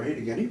Arabs, or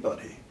hating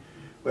anybody.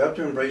 We have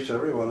to embrace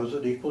everyone as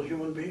an equal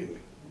human being.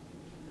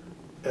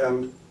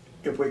 And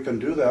if we can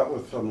do that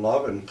with some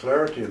love and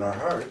clarity in our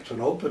hearts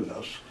and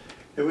openness,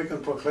 then we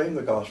can proclaim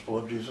the gospel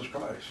of Jesus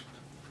Christ.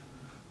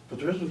 But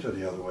there isn't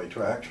any other way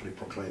to actually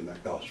proclaim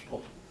that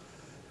gospel.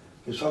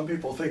 And some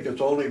people think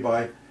it's only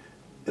by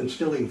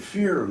instilling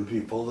fear in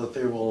people that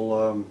they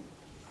will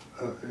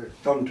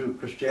come to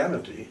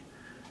Christianity.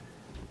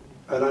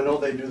 And I know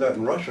they do that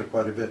in Russia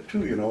quite a bit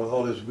too, you know, with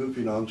all this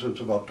goofy nonsense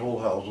about toll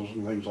houses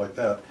and things like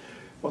that.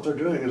 what they're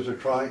doing is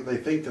they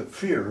think that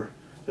fear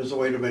is the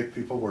way to make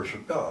people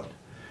worship God.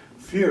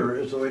 Fear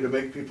is the way to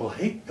make people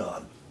hate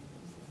God.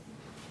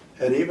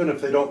 And even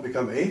if they don't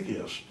become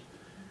atheists,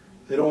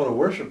 they don't want to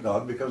worship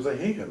God because they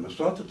hate him. It's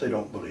not that they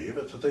don't believe,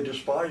 it's that they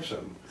despise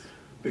him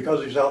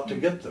because he's out to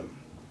get them.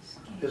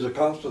 He's a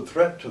constant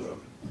threat to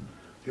them.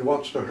 He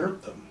wants to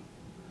hurt them.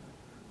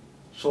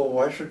 So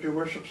why should you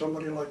worship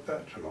somebody like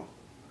that, you know?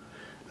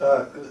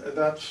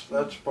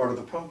 That's part of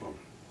the problem.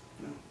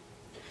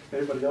 Yeah.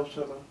 Anybody else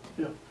have a...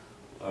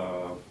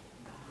 Yeah.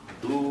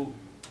 Do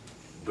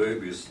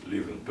babies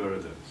live in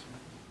paradise?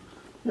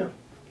 Yeah.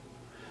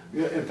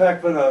 Yeah. In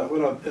fact, when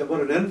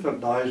an infant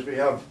dies, we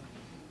have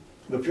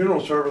the funeral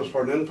service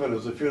for an infant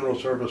is the funeral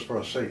service for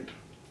a saint,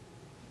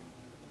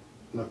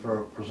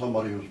 for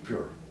somebody who's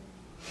pure,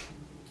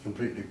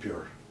 completely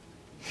pure.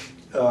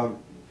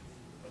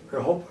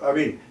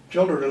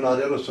 Children are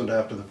not innocent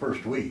after the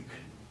first week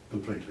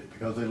completely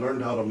because they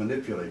learned how to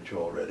manipulate you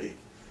already,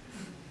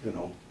 you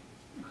know.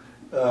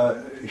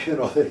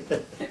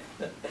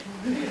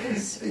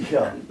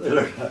 Yeah.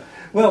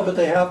 Well, but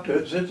they have to.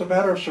 It's a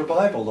matter of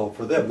survival, though,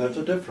 for them. There's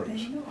a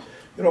difference. You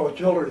know, if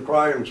children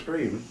cry and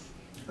scream,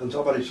 and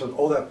somebody says,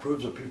 "Oh, that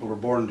proves that people are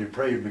born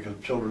depraved because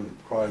children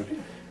cry."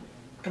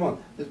 Come on,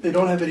 they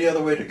don't have any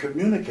other way to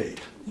communicate.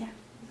 Yeah.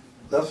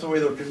 That's the way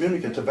they'll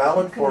communicate. It's a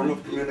valid form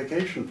of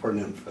communication for an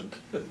infant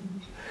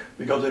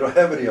because they don't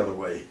have any other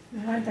way.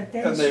 They want And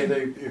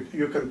attention.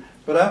 you can,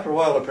 but after a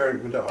while, a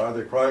parent can tell. Are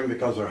they crying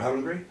because they're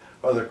hungry?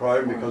 Are they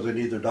crying because they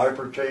need their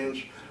diaper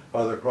changed?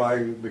 Are they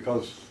crying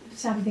because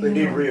Something they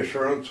need wrong.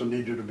 reassurance and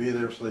need you to be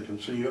there so they can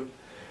see you?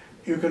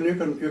 You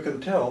can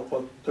tell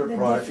what they're The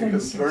crying. You can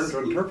differences. learn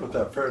to interpret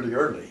that fairly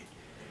early.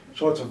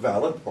 So it's a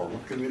valid form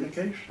of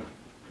communication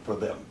for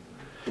them.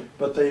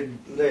 But they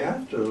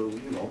have to,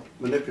 you know,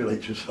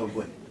 manipulate you some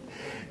way.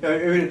 I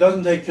mean, it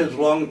doesn't take kids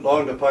long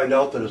to find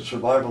out that it's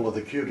survival of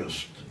the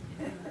cutest.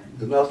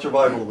 It's not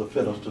survival of the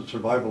fittest, it's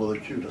survival of the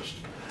cutest.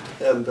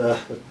 And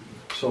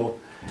so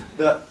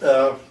that,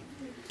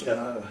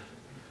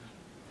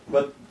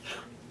 but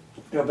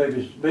you know,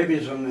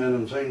 babies and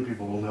insane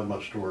people don't have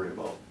much to worry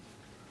about.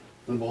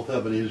 They both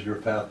have an easier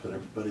path than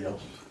everybody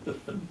else.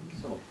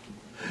 So,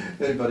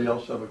 anybody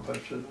else have a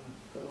question?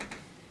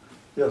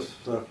 Yes.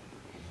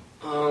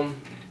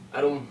 I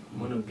don't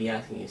want to be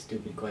asking a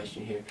stupid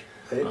question here.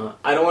 Hey?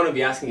 I don't want to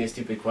be asking a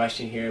stupid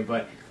question here,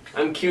 but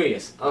I'm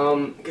curious.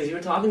 Because you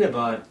were talking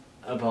about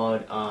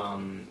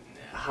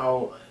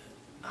how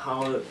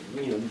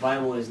you know the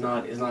Bible is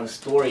not a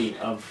story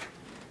of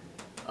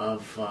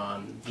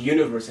the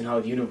universe and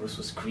how the universe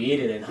was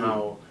created and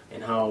how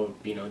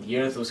you know the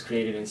earth was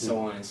created and so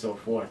on and so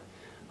forth.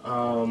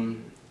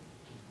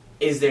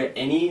 Is there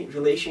any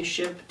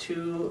relationship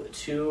to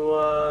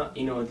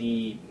you know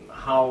the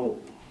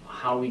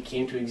how we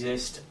came to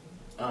exist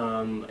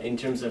in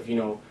terms of, you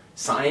know,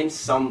 science,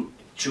 some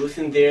truth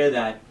in there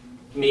that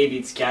maybe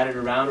it's scattered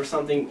around or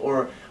something,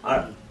 or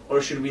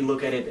should we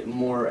look at it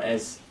more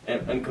as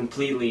and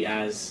completely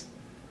as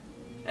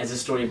a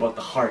story about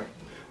the heart?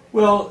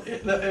 Well,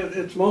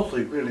 it's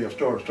mostly really a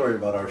story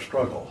about our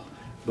struggle,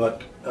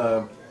 but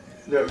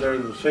there are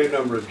the same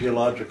number of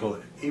geological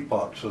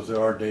epochs as there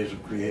are days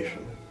of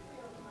creation.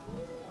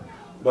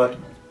 But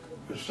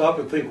stop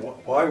and think,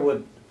 why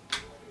would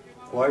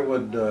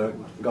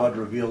God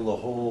reveal the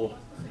whole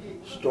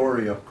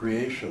story of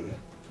creation?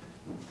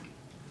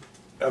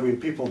 I mean,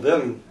 people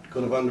then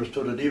could have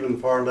understood it even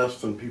far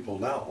less than people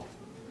now.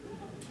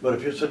 But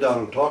if you sit down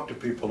and talk to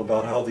people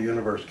about how the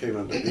universe came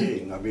into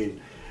being, I mean,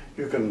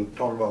 you can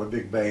talk about a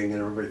big bang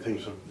and everybody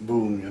thinks of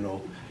boom, you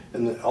know,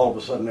 and then all of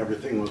a sudden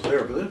everything was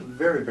there. But it's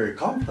very, very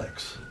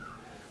complex.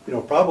 You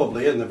know,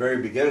 probably in the very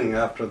beginning,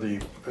 after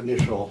the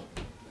initial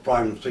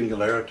prime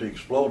singularity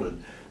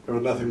exploded, there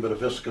was nothing but a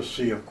viscous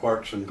sea of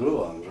quarks and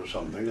gluons or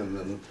something, and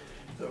then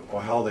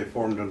how they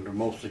formed into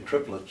mostly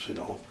triplets, you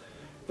know.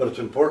 But it's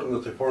important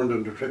that they formed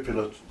into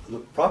triplets, the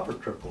proper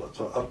triplets,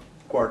 up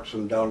quarks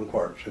and down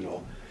quarks, you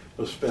know,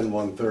 with spin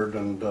 1/3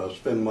 and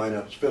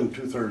spin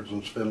 2/3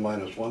 and spin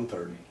minus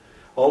 1/3.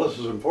 All this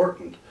is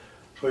important.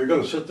 So you're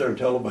going to sit there and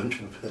tell a bunch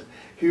of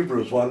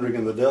Hebrews wandering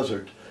in the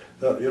desert,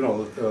 you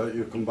know,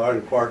 you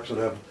combine quarks that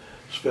have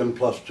spin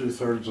plus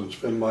 2/3 and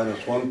spin minus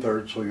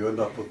 1/3, so you end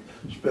up with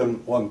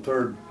spin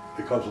 1/3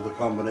 because of the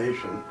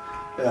combination.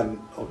 And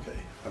okay,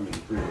 I mean,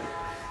 really,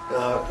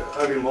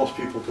 I mean, most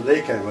people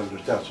today can't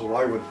understand. So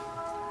why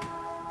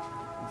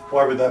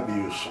would that be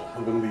useful? It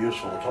wouldn't be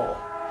useful at all.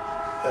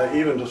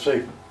 Even to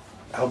say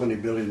how many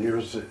billion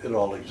years it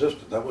all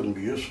existed, that wouldn't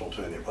be useful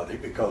to anybody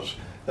because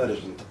that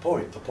isn't the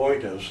point. The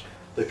point is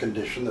the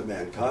condition that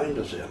mankind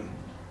is in,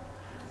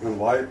 and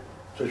why.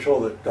 To show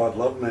that God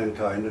loved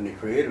mankind and He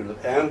created it,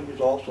 and He's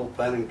also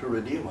planning to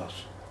redeem us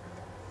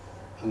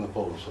in the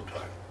fullness of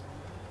time.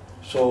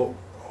 So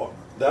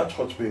that's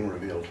what's being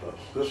revealed to us.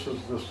 This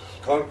is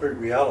concrete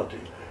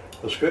reality.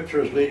 The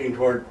Scripture is leading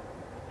toward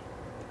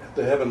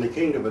the heavenly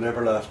kingdom and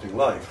everlasting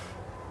life,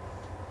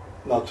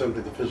 not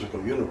simply the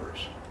physical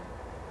universe.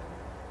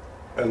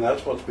 And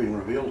that's what's being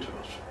revealed to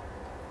us.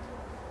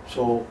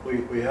 So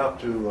we have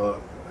to,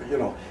 you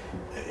know,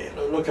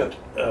 look at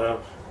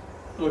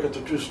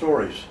the two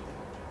stories,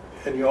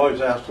 and you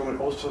always ask them,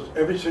 oh, so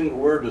every single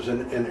word is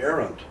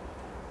inerrant.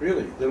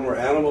 Really? Then were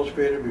animals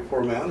created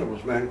before man, or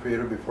was man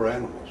created before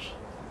animals?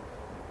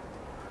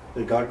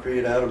 Did God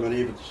create Adam and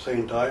Eve at the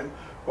same time?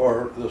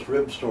 Or this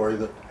rib story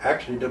that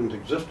actually didn't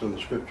exist in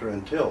the scripture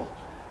until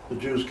the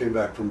Jews came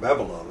back from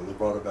Babylon, and they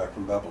brought it back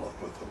from Babylon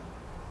with them.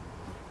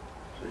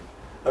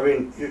 See? I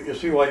mean, you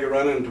see why you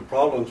run into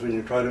problems when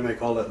you try to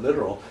make all that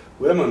literal.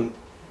 Women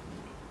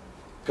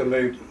can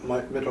make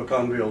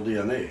mitochondrial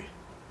DNA.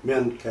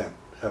 Men can't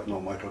have no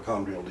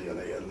mitochondrial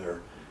DNA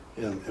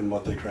in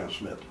what they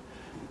transmit.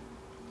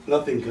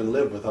 Nothing can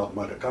live without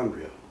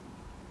mitochondria,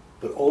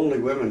 but only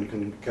women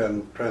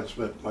can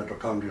transmit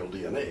mitochondrial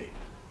DNA.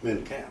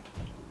 Men can't.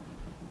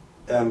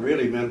 And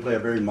really, men play a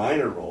very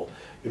minor role.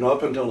 You know,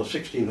 up until the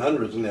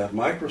 1600s, when they had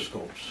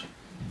microscopes,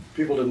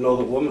 people didn't know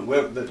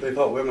that they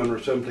thought women were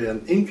simply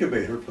an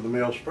incubator for the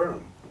male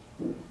sperm.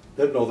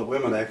 They didn't know that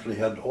women actually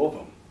had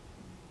ovum.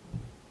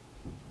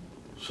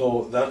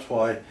 So that's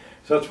why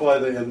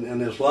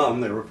in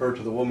Islam they refer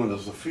to the woman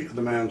as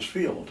the man's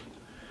field,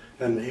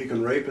 and he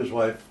can rape his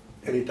wife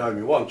anytime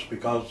he wants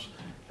because,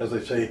 as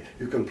they say,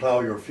 you can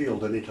plow your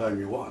field anytime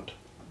you want.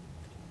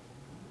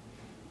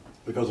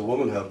 Because the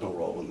woman has no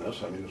role in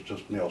this. I mean, it's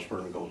just male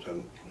sperm goes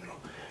in. You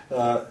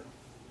know,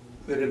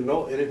 they didn't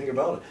know anything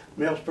about it.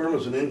 Male sperm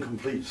is an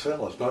incomplete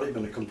cell. It's not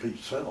even a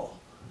complete cell.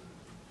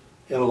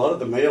 And a lot of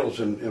the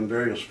males in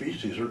various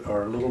species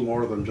are a little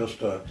more than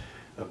just a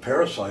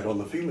parasite on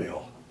the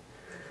female.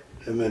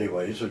 In many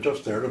ways, they're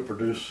just there to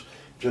produce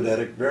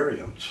genetic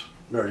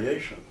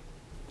variation.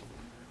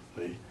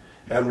 See?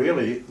 And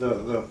really,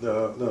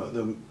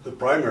 the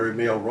primary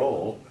male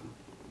role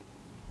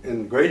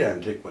in great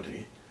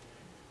antiquity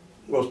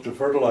was to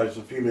fertilize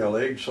the female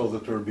egg so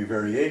that there would be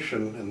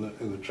variation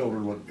and the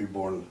children would be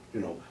born, you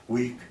know,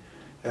 weak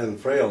and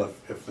frail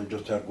if they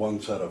just had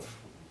one set of,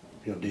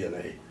 you know,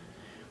 DNA.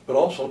 But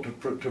also to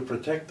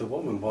protect the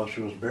woman while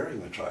she was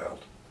bearing the child.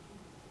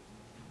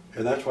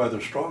 And that's why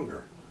they're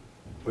stronger,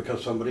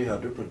 because somebody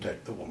had to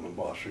protect the woman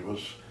while she was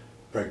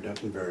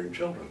pregnant and bearing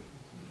children,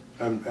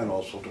 and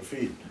also to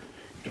feed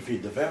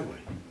the family.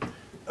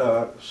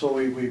 So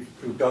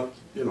we've got,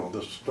 you know,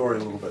 this story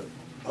a little bit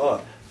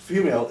odd.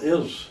 Female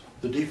is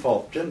the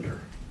default gender.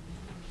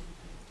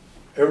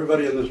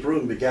 Everybody in this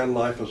room began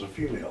life as a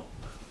female.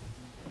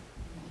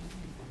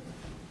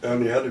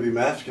 And you had to be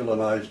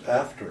masculinized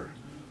after,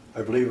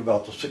 I believe,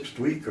 about the 6th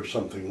week or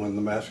something, when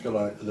the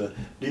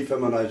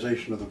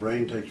defeminization of the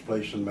brain takes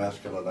place and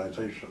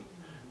masculinization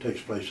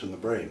takes place in the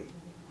brain,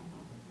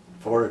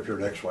 or if you're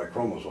an XY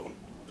chromosome.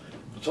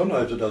 But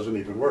sometimes it doesn't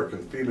even work,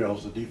 and female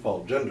is the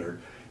default gender.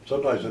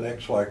 Sometimes an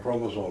XY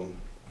chromosome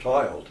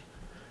child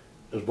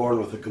is born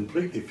with a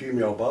completely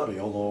female body,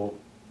 although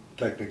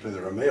technically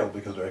they're a male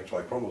because they're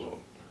XY chromosome.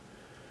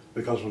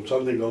 Because when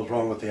something goes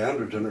wrong with the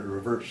androgen, it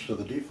reverts to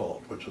the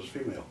default, which is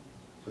female.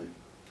 See?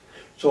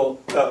 So,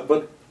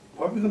 but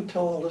why are we going to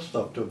tell all this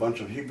stuff to a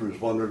bunch of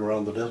Hebrews wandering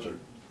around the desert?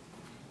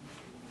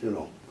 You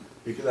know,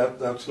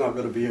 that's not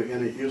going to be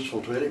any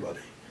useful to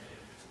anybody.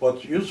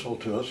 What's useful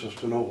to us is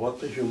to know what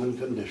the human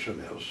condition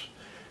is,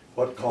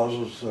 what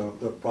causes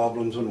the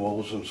problems and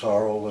woes and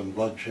sorrow and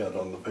bloodshed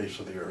on the face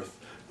of the earth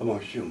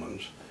amongst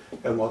humans,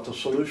 and what the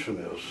solution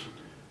is,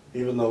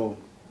 even though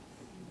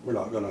we're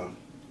not going to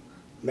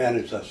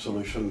manage that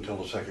solution until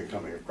the second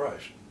coming of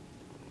Christ.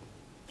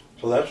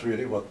 So that's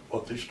really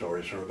what these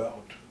stories are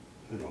about,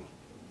 you know.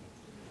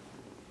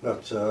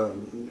 That's,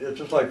 it's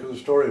just like the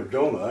story of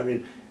Jonah. I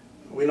mean,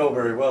 we know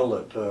very well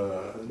that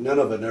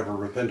Nineveh never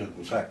repented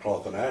in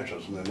sackcloth and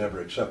ashes, and they never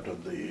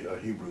accepted the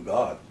Hebrew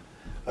God.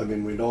 I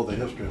mean, we know the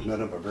history of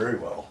Nineveh very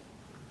well.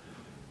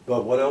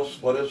 But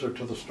what is there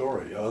to the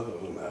story other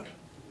than that?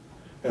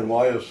 And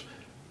why is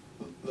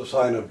the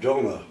sign of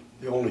Jonah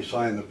the only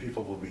sign that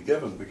people will be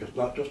given? Because it's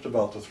not just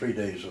about the 3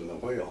 days in the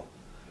whale.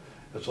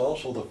 It's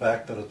also the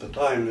fact that at the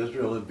time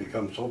Israel had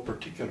become so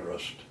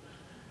particularist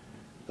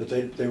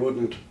that they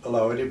wouldn't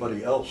allow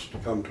anybody else to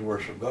come to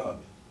worship God.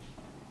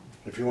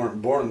 If you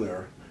weren't born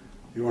there,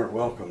 you weren't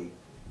welcome.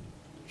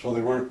 So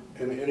they weren't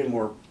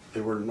anymore, they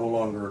were no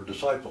longer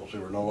disciples. They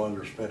were no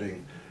longer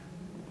spreading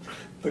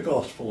the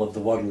gospel of the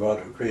one God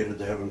who created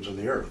the heavens and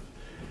the earth.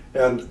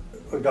 And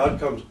God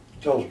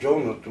tells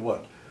Jonah to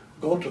what?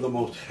 Go to the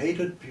most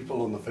hated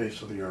people on the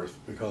face of the earth,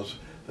 because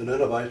the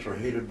Ninevites were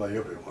hated by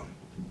everyone.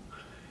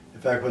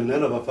 In fact, when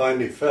Nineveh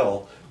finally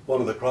fell,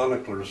 one of the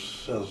chroniclers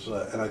says,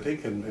 and I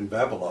think in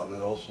Babylon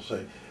it also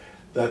say,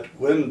 that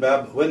when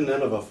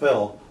Nineveh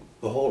fell,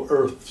 the whole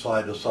earth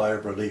sighed a sigh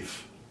of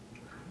relief.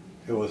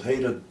 It was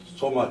hated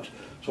so much.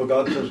 So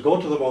God says,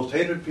 go to the most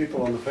hated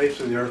people on the face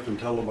of the earth and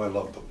tell them I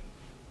love them.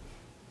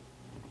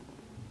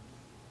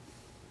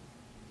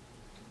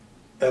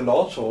 And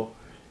also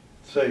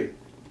say,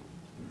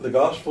 the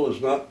gospel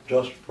is not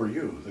just for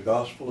you. The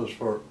gospel is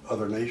for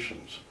other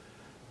nations.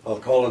 I'll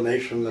call a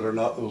nation that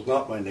was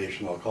not my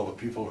nation. I'll call the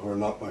people who are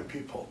not my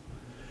people.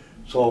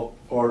 So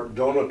for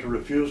Jonah to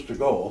refuse to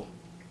go,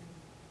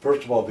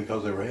 first of all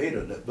because they were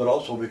hated, but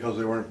also because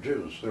they weren't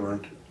Jews. They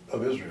weren't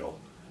of Israel.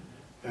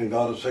 And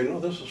God is saying, no,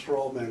 this is for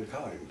all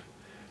mankind.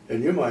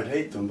 And you might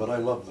hate them, but I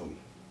love them.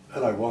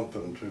 And I want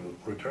them to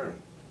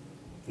return.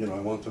 You know, I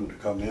want them to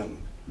come in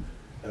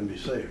and be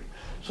saved.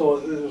 So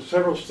there's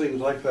several things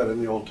like that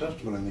in the Old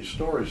Testament, in these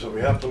stories, that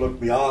we have to look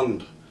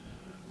beyond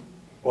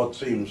what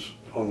seems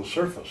on the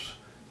surface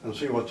and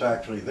see what's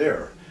actually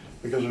there.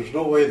 Because there's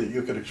no way that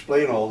you could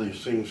explain all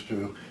these things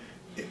to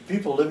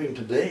people living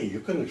today. You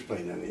couldn't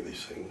explain any of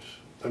these things.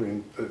 I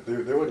mean,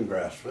 they wouldn't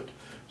grasp it.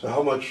 So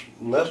how much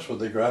less would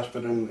they grasp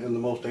it in the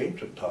most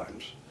ancient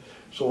times?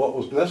 So what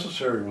was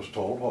necessary was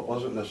told, what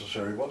wasn't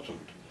necessary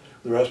wasn't.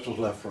 The rest was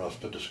left for us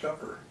to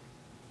discover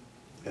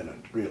in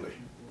it, really.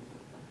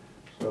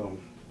 So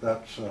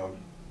that's,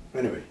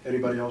 anyway,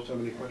 anybody else have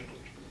any questions?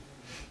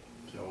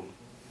 So,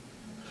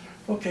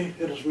 okay,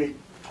 it is me.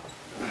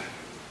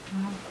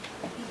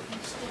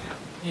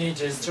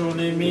 It is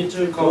truly me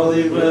to call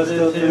thee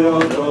blessed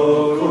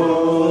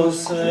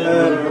Theotokos,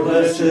 ever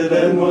blessed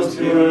and most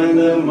pure and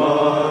the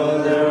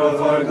Mother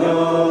of our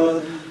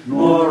God,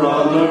 more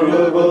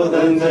honorable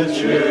than the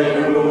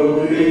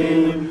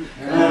cherubim,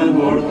 and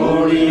more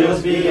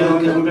glorious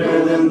beyond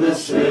compare than the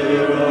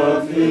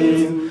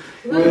seraphim.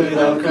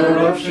 Without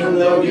corruption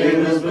thou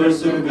gavest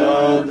birth to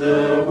God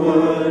the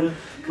Word.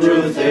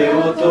 True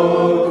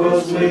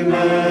Theotokos, we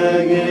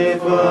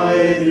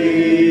magnify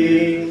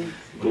thee.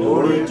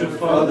 Glory to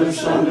Father,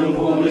 Son, and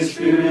Holy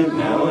Spirit,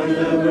 now and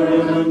ever,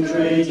 and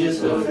unto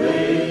ages of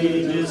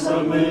ages.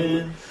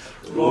 Amen.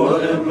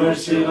 Lord have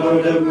mercy,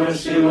 Lord have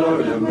mercy,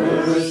 Lord have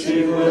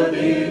mercy, let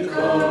thee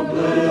come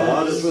bless.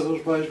 God is with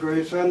us by his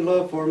grace and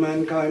love for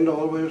mankind,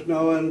 always,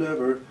 now and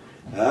ever,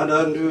 and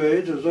unto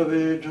ages of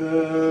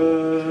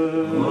ages.